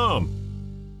Castellite.com.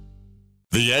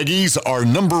 The Aggies are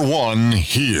 #1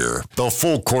 here. The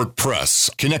Full Court Press.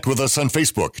 Connect with us on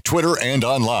Facebook, Twitter, and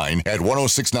online at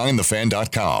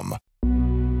 1069thefan.com.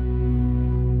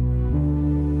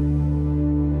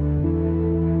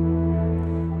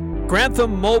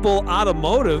 Grantham Mobile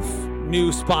Automotive,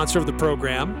 new sponsor of the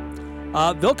program.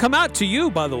 They'll come out to you,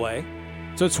 by the way.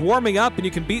 So it's warming up and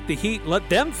you can beat the heat. Let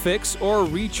them fix or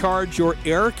recharge your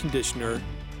air conditioner.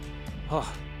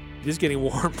 Oh, it is getting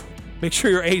warm. Make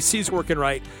sure your AC is working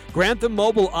right. Grantham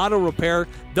Mobile Auto Repair.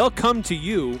 They'll come to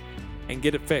you and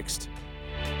get it fixed.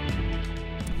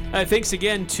 Thanks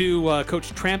again to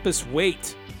Coach Trampis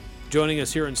Waite joining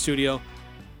us here in studio.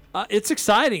 It's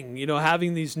exciting,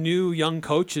 having these new young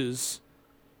coaches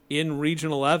in Region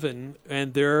 11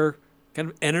 and their kind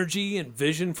of energy and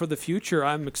vision for the future.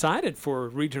 I'm excited for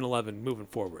Region 11 moving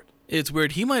forward. It's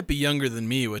weird. He might be younger than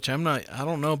me, which I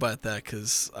don't know about that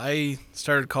because I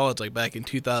started college back in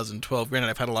 2012. Granted,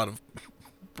 I've had a lot of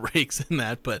breaks in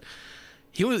that, but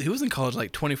he was in college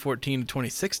 2014 to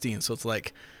 2016. So it's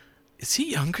is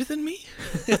he younger than me?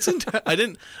 I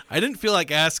didn't feel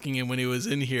like asking him when he was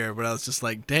in here, but I was just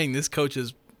dang, this coach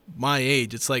is my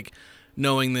age. It's like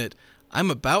knowing that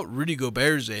I'm about Rudy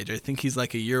Gobert's age. I think he's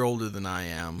a year older than I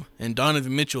am, and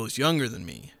Donovan Mitchell is younger than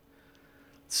me.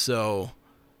 So,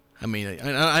 I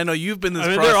know you've been this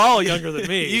process. They're all younger than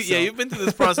me. Yeah, you've been through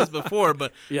this process before,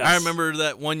 but yes. I remember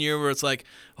that one year where it's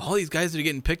all these guys that are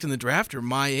getting picked in the draft are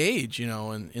my age,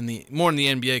 and more in the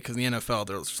NBA because in the NFL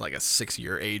there's just a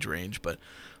 6-year age range, but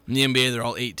in the NBA they're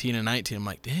all 18 and 19. I'm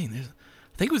dang, I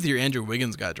think it was the year Andrew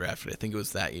Wiggins got drafted. I think it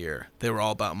was that year. They were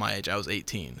all about my age. I was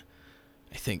 18.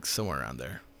 I think somewhere around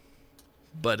there.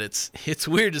 But it's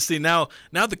weird to see now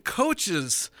the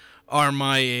coaches are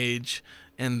my age,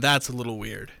 and that's a little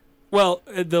weird. Well,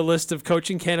 the list of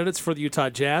coaching candidates for the Utah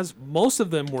Jazz, most of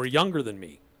them were younger than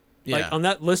me. Yeah. Like on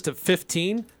that list of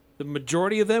 15, the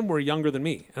majority of them were younger than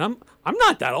me, and I'm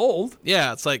not that old.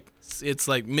 Yeah, it's like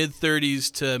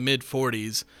mid-30s to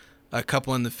mid-40s, a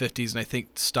couple in the 50s, and I think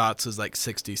Stotts is like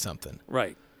 60-something.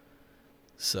 Right.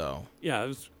 So.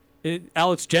 Yeah,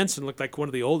 Alex Jensen looked like one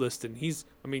of the oldest, and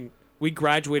we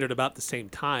graduated about the same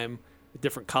time at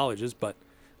different colleges, but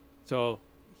so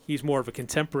he's more of a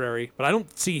contemporary. But I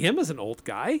don't see him as an old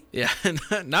guy. Yeah,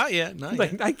 not yet.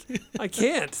 I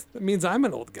can't. That means I'm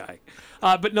an old guy.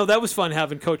 But no, that was fun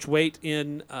having Coach Waite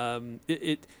in.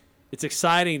 It's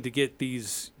exciting to get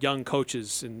these young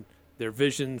coaches and their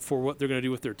vision for what they're going to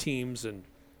do with their teams and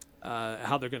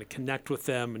how they're going to connect with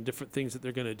them and different things that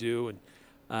they're going to do.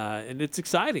 And it's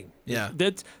exciting. Yeah.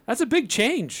 That's a big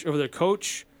change over there.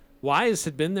 Coach Wise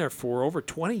had been there for over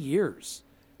 20 years.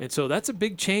 And so that's a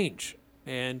big change.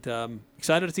 And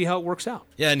excited to see how it works out.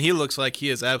 Yeah, and he looks like he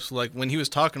is absolutely, like, when he was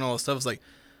talking all this stuff, it's like,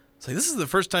 this is the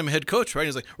first time a head coach, right?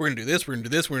 He's like, we're going to do this, we're going to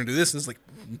do this, we're going to do this. And it's like,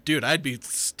 dude, I'd be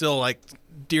still like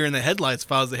deer in the headlights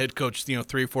if I was the head coach,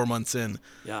 3-4 months in.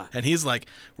 Yeah. And he's like,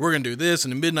 we're going to do this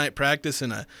and a midnight practice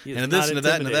and a this and a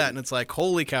that and a that. And it's like,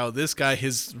 holy cow, this guy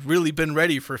has really been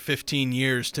ready for 15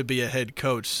 years to be a head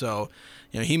coach. So,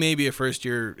 he may be a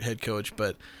first-year head coach,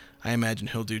 but I imagine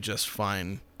he'll do just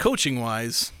fine.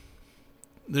 Coaching-wise,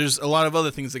 there's a lot of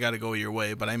other things that got to go your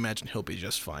way, but I imagine he'll be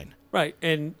just fine. Right.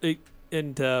 And I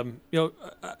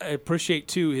appreciate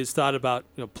too his thought about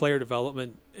player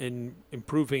development and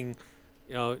improving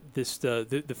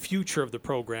the future of the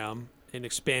program and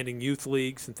expanding youth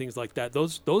leagues and things like that.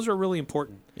 Those are really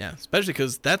important. Yeah, especially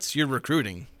because that's your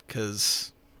recruiting.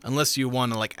 Because unless you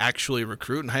want to actually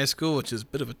recruit in high school, which is a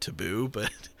bit of a taboo,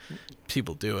 but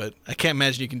people do it. I can't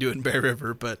imagine you can do it in Bear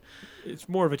River, but it's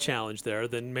more of a challenge there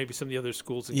than maybe some of the other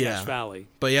schools in Cache Valley.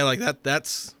 But yeah,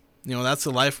 that's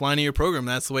the lifeline of your program.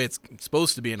 That's the way it's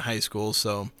supposed to be in high school.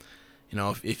 So,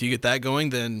 if you get that going,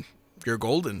 then you're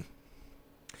golden.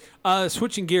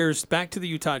 Switching gears back to the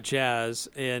Utah Jazz,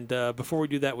 and before we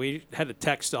do that, we had a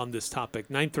text on this topic,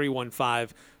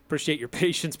 9315. Appreciate your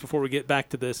patience before we get back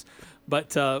to this.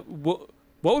 But what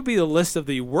would be the list of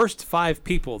the worst 5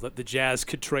 people that the Jazz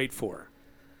could trade for?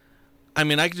 I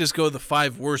mean, I could just go the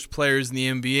 5 worst players in the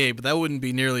NBA, but that wouldn't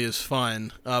be nearly as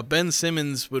fun. Ben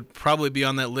Simmons would probably be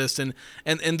on that list, and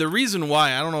the reason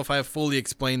why, I don't know if I have fully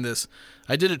explained this.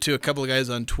 I did it to a couple of guys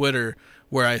on Twitter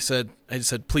where I said,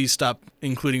 please stop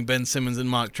including Ben Simmons in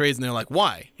mock trades, and they're like,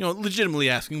 why? Legitimately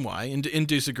asking why and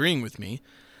disagreeing with me.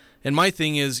 And my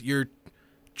thing is, you're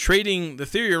trading, the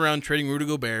theory around trading Rudy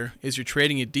Gobert is you're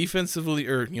trading a defensively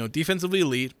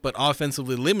elite but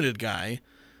offensively limited guy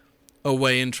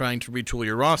away and trying to retool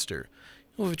your roster.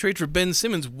 Well, if you trade for Ben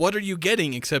Simmons, what are you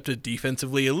getting except a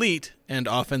defensively elite and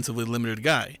offensively limited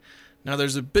guy? Now,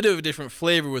 there's a bit of a different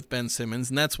flavor with Ben Simmons,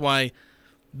 and that's why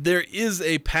there is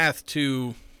a path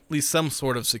to at least some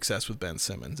sort of success with Ben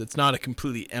Simmons. It's not a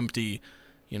completely empty,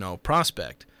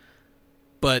 prospect.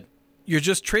 But you're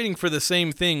just trading for the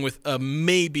same thing with a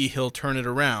maybe he'll turn it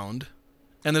around.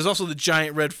 And there's also the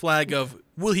giant red flag of,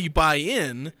 will he buy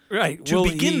in to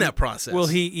begin that process? Will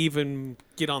he even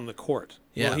get on the court?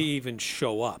 Yeah. Will he even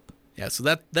show up? Yeah,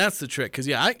 so that's the trick. Because,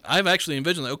 I've actually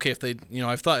envisioned, if they,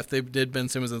 I've thought if they did Ben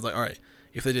Simmons, I was like, all right,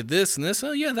 if they did this and this,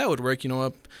 that would work.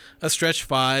 A stretch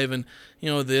 5 and,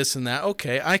 this and that.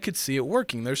 Okay, I could see it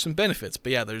working. There's some benefits.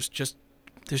 But, yeah, there's just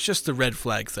the red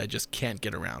flags that I just can't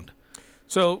get around.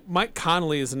 So Mike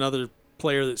Conley is another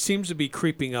player that seems to be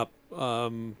creeping up,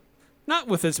 not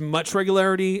with as much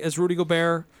regularity as Rudy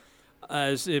Gobert,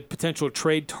 as a potential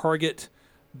trade target,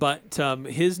 but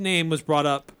his name was brought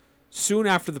up soon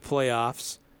after the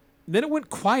playoffs. Then it went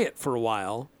quiet for a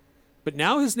while, but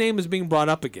now his name is being brought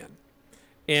up again.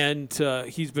 And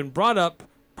he's been brought up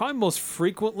probably most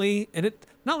frequently, and it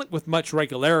not with much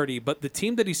regularity, but the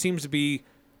team that he seems to be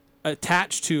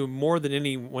attached to more than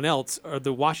anyone else are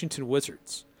the Washington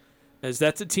Wizards, as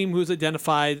that's a team who's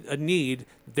identified a need.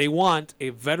 They want a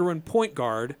veteran point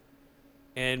guard,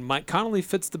 and Mike Conley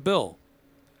fits the bill.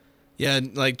 Yeah,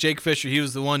 like Jake Fisher, he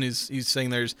was the one who's saying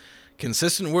there's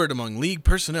consistent word among league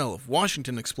personnel of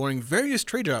Washington exploring various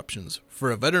trade options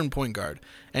for a veteran point guard,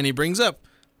 and he brings up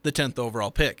the 10th overall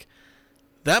pick.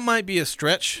 That might be a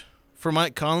stretch for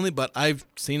Mike Conley, but I've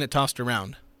seen it tossed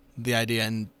around, the idea,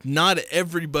 and not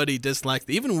everybody dislikes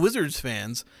it. Even Wizards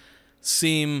fans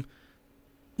seem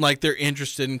like they're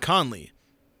interested in Conley.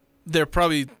 They're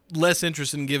probably less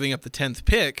interested in giving up the 10th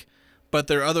pick, but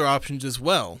there are other options as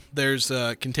well. There's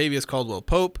Kentavious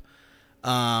Caldwell-Pope,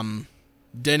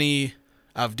 Denny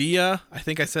Avdia, I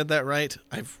think I said that right.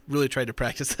 I've really tried to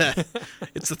practice that.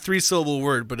 It's a 3-syllable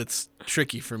word, but it's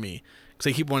tricky for me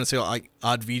because I keep wanting to say like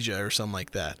Advija or something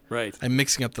like that. Right. I'm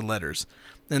mixing up the letters.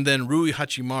 And then Rui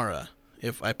Hachimura,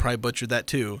 if I probably butchered that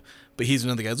too, but he's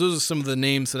another guy. Those are some of the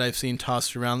names that I've seen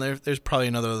tossed around there. There's probably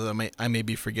another that I may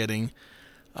be forgetting.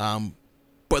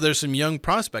 But there's some young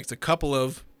prospects, a couple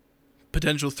of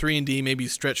potential 3-and-D, maybe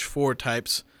stretch 4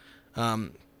 types.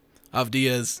 Avdia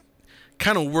is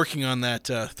kind of working on that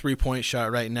 3-point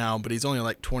shot right now, but he's only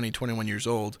like 20, 21 years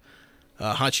old.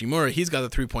 Hachimura, he's got the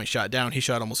 3-point shot down. He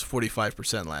shot almost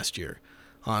 45% last year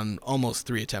on almost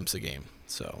 3 attempts a game.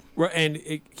 So, and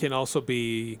it can also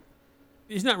be,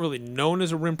 he's not really known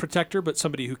as a rim protector, but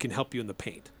somebody who can help you in the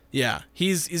paint. Yeah,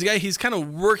 he's a guy, he's kind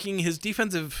of working, his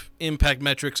defensive impact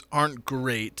metrics aren't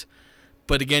great,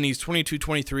 but again, he's 22,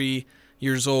 23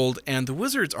 years old, and the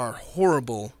Wizards are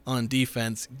horrible on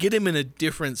defense. Get him in a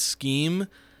different scheme,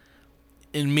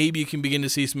 and maybe you can begin to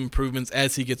see some improvements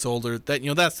as he gets older.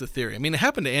 That's the theory. I mean, it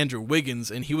happened to Andrew Wiggins,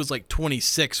 and he was like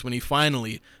 26 when he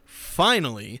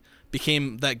finally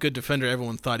became that good defender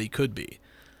everyone thought he could be.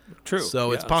 True.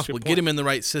 So it's possible. Get him in the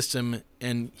right system,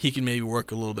 and he can maybe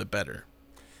work a little bit better.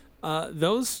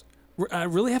 I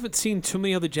really haven't seen too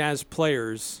many other Jazz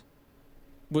players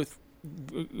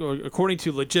according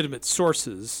to legitimate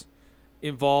sources,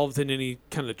 involved in any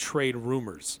kind of trade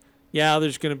rumors. Yeah,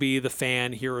 there's going to be the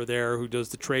fan here or there who does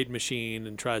the trade machine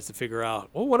and tries to figure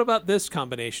out, well, what about this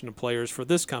combination of players for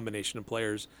this combination of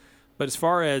players? But as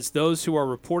far as those who are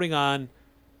reporting on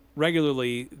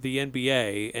regularly the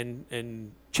NBA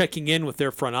and checking in with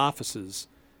their front offices,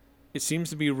 it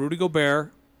seems to be Rudy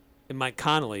Gobert and Mike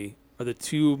Conley are the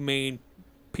two main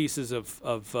pieces of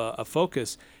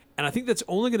focus. And I think that's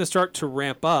only going to start to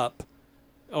ramp up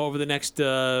over the next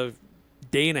day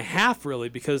and a half, really,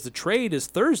 because the trade is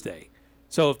Thursday.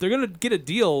 So if they're going to get a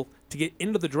deal to get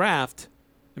into the draft,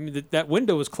 I mean, that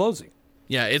window is closing.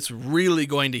 Yeah, it's really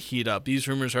going to heat up. These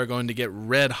rumors are going to get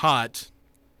red hot.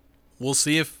 We'll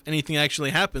see if anything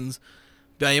actually happens.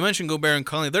 But you mentioned Gobert and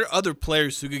Conley. There are other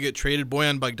players who could get traded.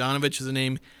 Bojan Bogdanovic is a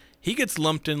name. He gets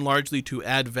lumped in largely to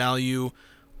add value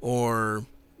or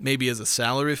maybe as a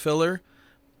salary filler.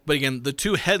 But again, the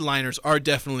two headliners are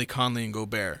definitely Conley and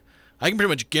Gobert. I can pretty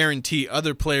much guarantee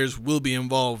other players will be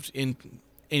involved in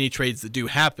any trades that do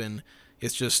happen.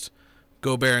 It's just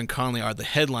Gobert and Conley are the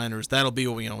headliners. That'll be,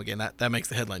 again, that makes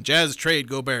the headline. Jazz trade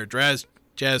Gobert,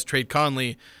 Jazz trade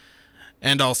Conley,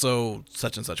 and also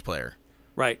such and such player.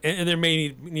 Right, and there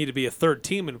may need to be a third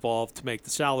team involved to make the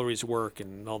salaries work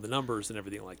and all the numbers and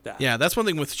everything like that. Yeah, that's one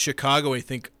thing with Chicago. I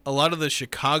think a lot of the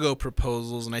Chicago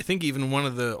proposals, and I think even one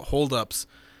of the holdups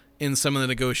in some of the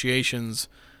negotiations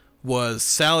was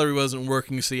salary wasn't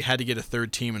working, so you had to get a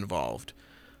third team involved.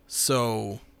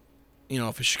 So,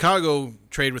 if a Chicago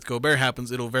trade with Gobert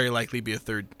happens, it'll very likely be a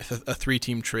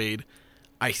 3-team trade.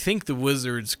 I think the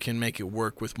Wizards can make it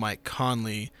work with Mike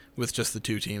Conley with just the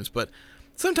 2 teams, but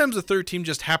sometimes the third team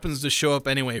just happens to show up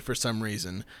anyway for some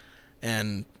reason,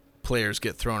 and players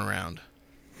get thrown around.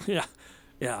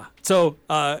 Yeah. So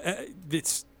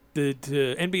it's the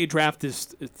NBA draft is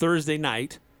Thursday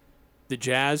night. The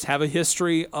Jazz have a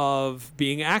history of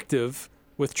being active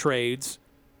with trades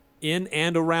in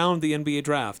and around the NBA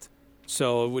draft.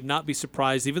 So I would not be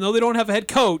surprised, even though they don't have a head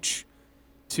coach,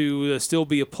 to still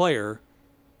be a player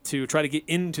to try to get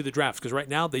into the draft, because right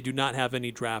now they do not have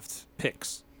any draft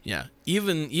picks. Yeah,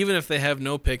 even if they have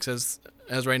no picks as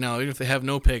right now, even if they have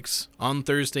no picks on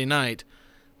Thursday night,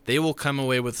 they will come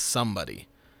away with somebody.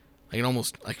 I feel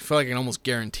like I can almost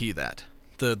guarantee that.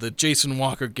 The Jason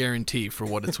Walker guarantee for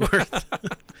what it's worth.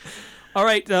 All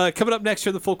right, coming up next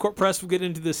here, the Full Court Press, we'll get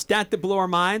into the stat that blew our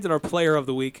minds and our player of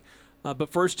the week.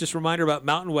 But first, just a reminder about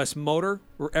Mountain West Motor,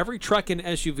 where every truck and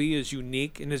SUV is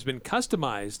unique and has been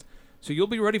customized, so you'll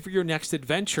be ready for your next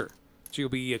adventure. So you'll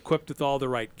be equipped with all the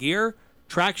right gear,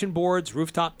 traction boards,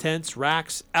 rooftop tents,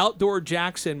 racks, outdoor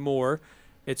jacks, and more.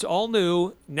 It's all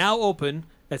new, now open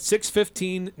at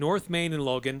 615 North Main in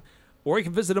Logan, or you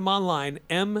can visit them online,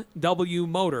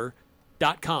 mwmotor.com.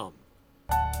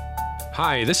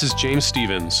 Hi, this is James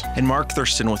Stevens. And Mark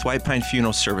Thurston with White Pine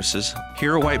Funeral Services.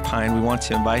 Here at White Pine, we want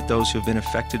to invite those who have been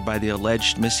affected by the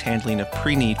alleged mishandling of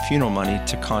pre-need funeral money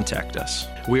to contact us.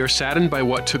 We are saddened by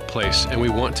what took place, and we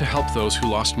want to help those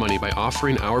who lost money by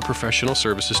offering our professional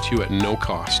services to you at no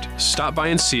cost. Stop by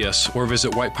and see us, or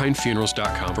visit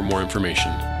whitepinefunerals.com for more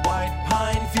information. White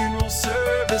Pine Funeral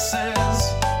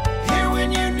Services, here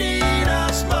when you need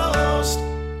us most.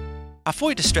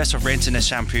 Avoid the stress of renting a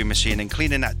shampoo machine and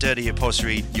cleaning that dirty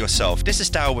upholstery yourself. This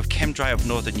is Darryl with ChemDry of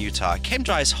Northern Utah.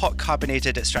 ChemDry's hot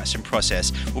carbonated extraction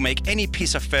process will make any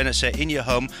piece of furniture in your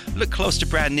home look close to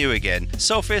brand new again.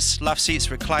 Sofas, love seats,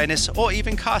 recliners, or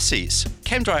even car seats.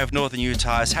 ChemDry of Northern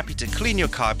Utah is happy to clean your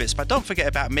carpets, but don't forget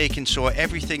about making sure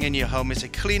everything in your home is the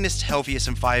cleanest, healthiest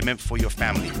environment for your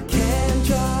family.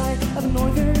 ChemDry of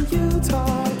Northern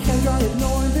Utah. ChemDry of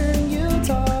Northern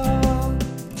Utah.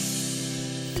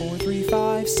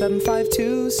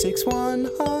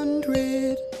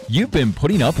 435-752-6100. You've been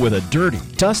putting up with a dirty,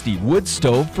 dusty wood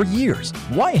stove for years.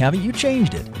 Why haven't you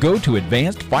changed it? Go to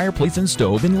Advanced Fireplace and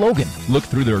Stove in Logan. Look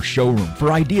through their showroom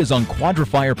for ideas on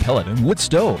Quadra-Fire pellet and wood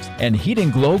stoves and Heat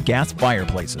and Glow gas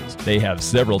fireplaces. They have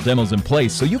several demos in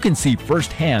place so you can see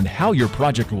firsthand how your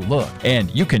project will look.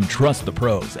 And you can trust the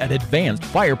pros at Advanced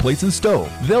Fireplace and Stove.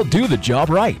 They'll do the job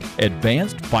right.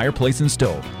 Advanced Fireplace and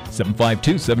Stove.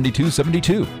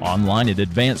 752-7272. Online at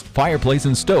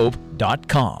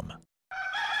advancedfireplaceandstove.com.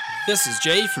 This is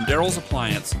Jay from Daryl's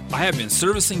Appliance. I have been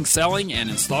servicing, selling,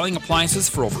 and installing appliances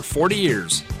for over 40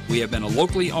 years. We have been a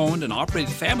locally owned and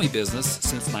operated family business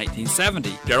since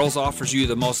 1970. Daryl's offers you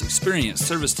the most experienced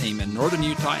service team in northern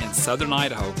Utah and southern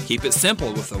Idaho. Keep it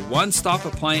simple with a one-stop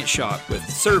appliance shop with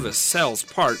service, sales,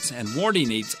 parts, and warranty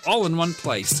needs all in one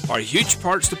place. Our huge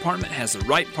parts department has the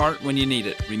right part when you need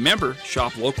it. Remember,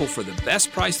 shop local for the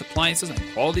best priced appliances and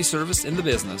quality service in the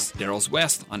business. Daryl's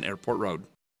West on Airport Road.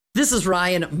 This is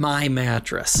Ryan, My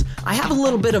Mattress. I have a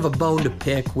little bit of a bone to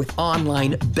pick with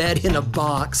online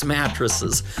bed-in-a-box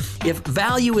mattresses. If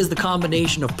value is the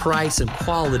combination of price and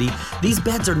quality, these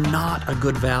beds are not a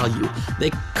good value.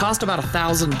 They cost about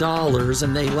 $1,000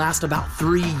 and they last about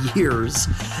 3 years.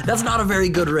 That's not a very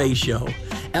good ratio.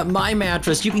 At My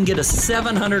Mattress, you can get a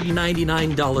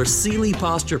 $799 Sealy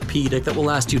Posturepedic that will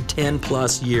last you 10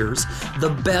 plus years. The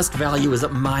best value is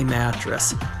at My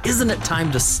Mattress. Isn't it time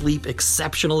to sleep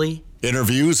exceptionally?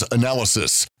 Interviews,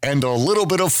 analysis, and a little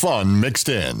bit of fun mixed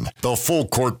in. The Full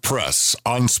Court Press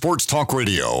on Sports Talk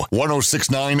Radio,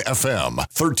 106.9 FM,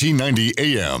 1390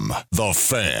 AM. The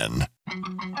Fan.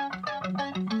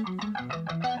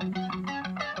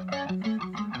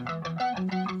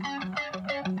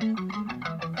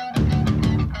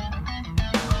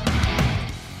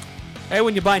 Hey,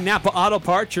 when you buy Napa Auto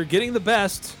Parts, you're getting the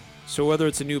best. So whether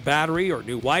it's a new battery or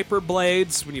new wiper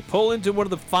blades, when you pull into one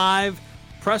of the 5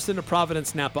 Preston to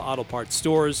Providence Napa Auto Parts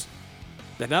stores,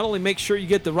 they not only make sure you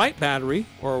get the right battery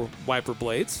or wiper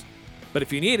blades, but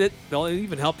if you need it, they'll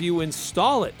even help you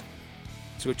install it.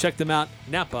 So check them out,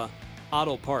 Napa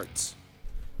Auto Parts.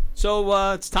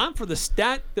 So it's time for the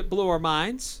stat that blew our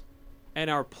minds and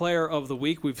our player of the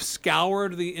week. We've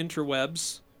scoured the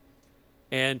interwebs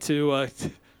and to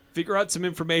figure out some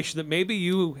information that maybe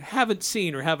you haven't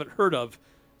seen or haven't heard of.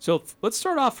 So let's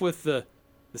start off with the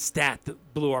stat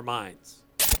that blew our minds.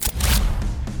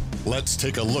 Let's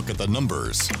take a look at the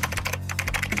numbers.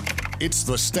 It's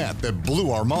the stat that blew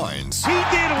our minds. He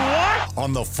did what?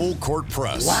 On the Full Court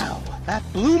Press. Wow, that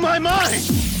blew my mind.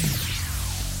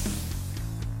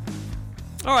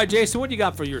 All right, Jason, what do you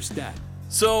got for your stat?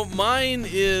 So mine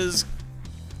is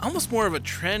almost more of a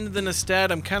trend than a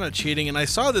stat. I'm kind of cheating, and I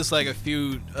saw this like a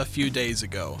few days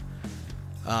ago.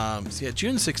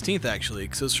 June 16th actually,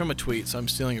 because it was from a tweet, so I'm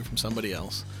stealing it from somebody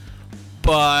else.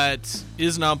 But it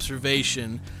is an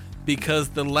observation because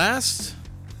the last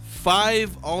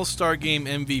 5 All-Star Game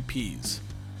MVPs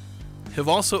have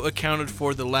also accounted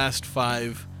for the last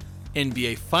 5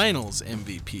 NBA Finals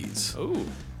MVPs. Oh.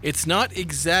 It's not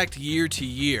exact year to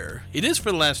year. It is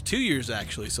for the last 2 years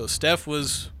actually. So Steph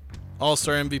was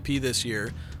All-Star MVP this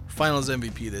year, Finals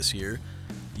MVP this year.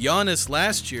 Giannis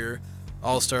last year,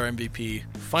 All-Star MVP,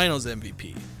 Finals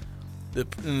MVP. The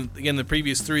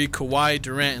previous 3, Kawhi,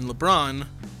 Durant, and LeBron,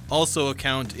 also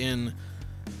account in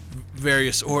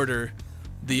various order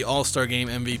the All-Star Game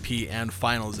MVP and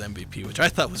Finals MVP, which I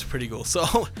thought was pretty cool.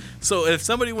 So if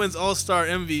somebody wins All-Star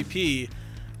MVP,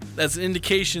 that's an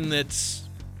indication that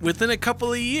within a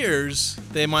couple of years,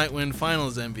 they might win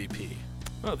Finals MVP.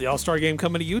 Well, the All-Star Game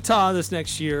coming to Utah this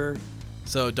next year.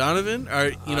 So Donovan,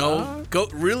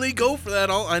 go for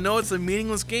that. I know it's a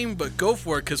meaningless game, but go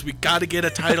for it because we got to get a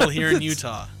title here in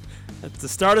Utah. That's the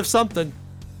start of something.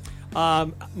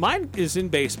 Mine is in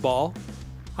baseball.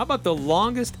 How about the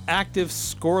longest active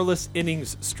scoreless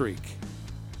innings streak?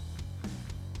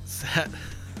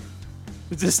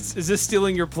 Is this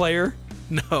stealing your player?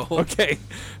 No. Okay.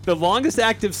 The longest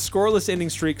active scoreless inning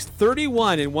streaks,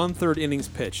 31 1/3 innings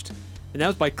pitched. And that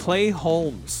was by Clay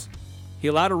Holmes. He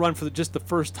allowed a run for just the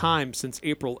first time since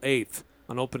April 8th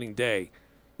on opening day.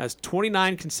 As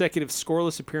 29 consecutive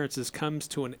scoreless appearances comes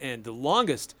to an end. The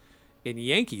longest in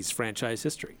Yankees franchise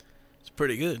history. It's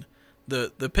pretty good.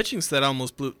 The pitching stat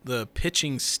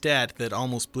that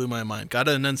almost blew my mind. Got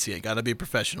to enunciate. Got to be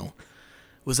professional.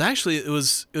 Was actually it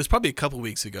was probably a couple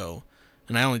weeks ago,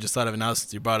 and I only just thought of it now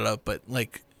since you brought it up. But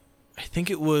I think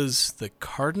it was the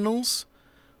Cardinals.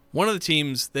 One of the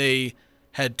teams, they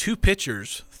had 2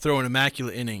 pitchers throw an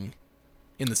immaculate inning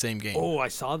in the same game. Oh, I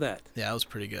saw that. Yeah, that was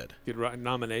pretty good. Good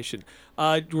nomination.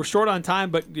 We're short on time,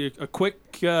 but a quick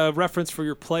reference for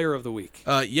your player of the week.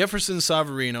 Jefferson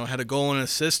Savarino had a goal and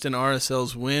assist in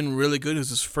RSL's win. Really good. It was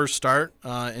his first start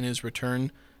in his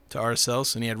return to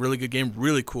RSL, and he had a really good game.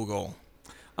 Really cool goal.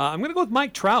 I'm going to go with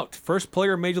Mike Trout, first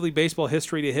player in Major League Baseball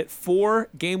history to hit 4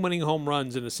 game-winning home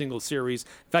runs in a single series.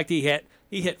 In fact, he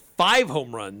hit 5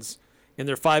 home runs in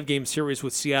their 5-game series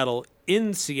with Seattle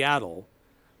in Seattle.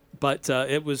 But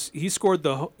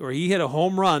he hit a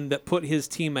home run that put his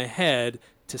team ahead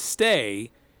to stay.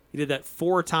 He did that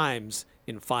 4 times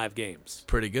in 5 games.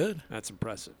 Pretty good. That's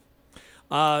impressive.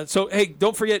 So, hey,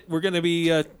 don't forget, we're going to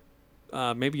be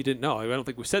maybe you didn't know. I don't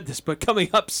think we said this, but coming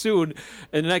up soon,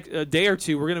 in the next day or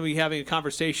two, we're going to be having a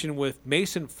conversation with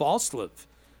Mason Falslev,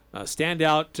 a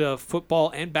standout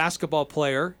football and basketball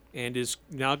player, and is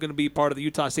now going to be part of the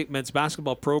Utah State men's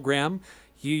basketball program.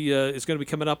 He is going to be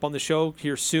coming up on the show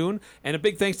here soon. And a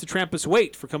big thanks to Trampis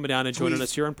Waite for coming down and joining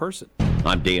us here in person.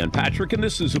 I'm Dan Patrick, and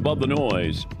this is Above the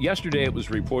Noise. Yesterday, it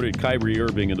was reported Kyrie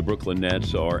Irving and the Brooklyn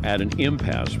Nets are at an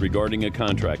impasse regarding a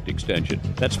contract extension.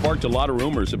 That sparked a lot of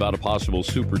rumors about a possible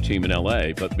super team in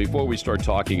L.A., but before we start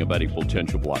talking about a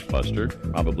potential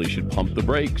blockbuster, probably should pump the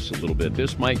brakes a little bit.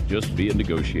 This might just be a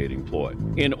negotiating ploy.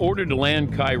 In order to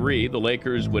land Kyrie, the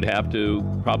Lakers would have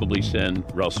to probably send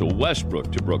Russell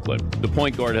Westbrook to Brooklyn. The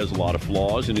point guard has a lot of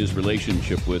flaws, and his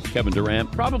relationship with Kevin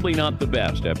Durant probably not the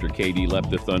best after KD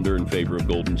left the Thunder in favor of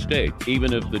Golden State.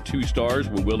 Even if the 2 stars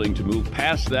were willing to move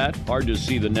past that, hard to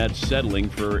see the Nets settling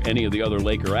for any of the other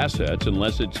Laker assets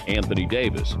unless it's Anthony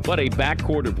Davis. But a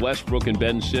backcourt of Westbrook and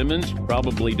Ben Simmons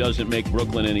probably doesn't make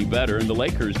Brooklyn any better, and the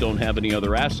Lakers don't have any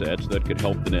other assets that could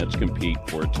help the Nets compete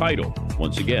for a title.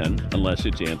 Once again, unless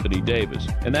it's Anthony Davis.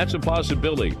 And that's a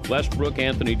possibility. Westbrook,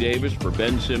 Anthony Davis for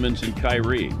Ben Simmons and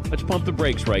Kyrie. Let's pump the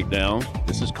brakes right now.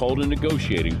 This is called a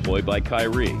negotiating ploy by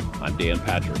Kyrie. I'm Dan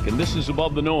Patrick, and this is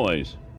Above the Noise.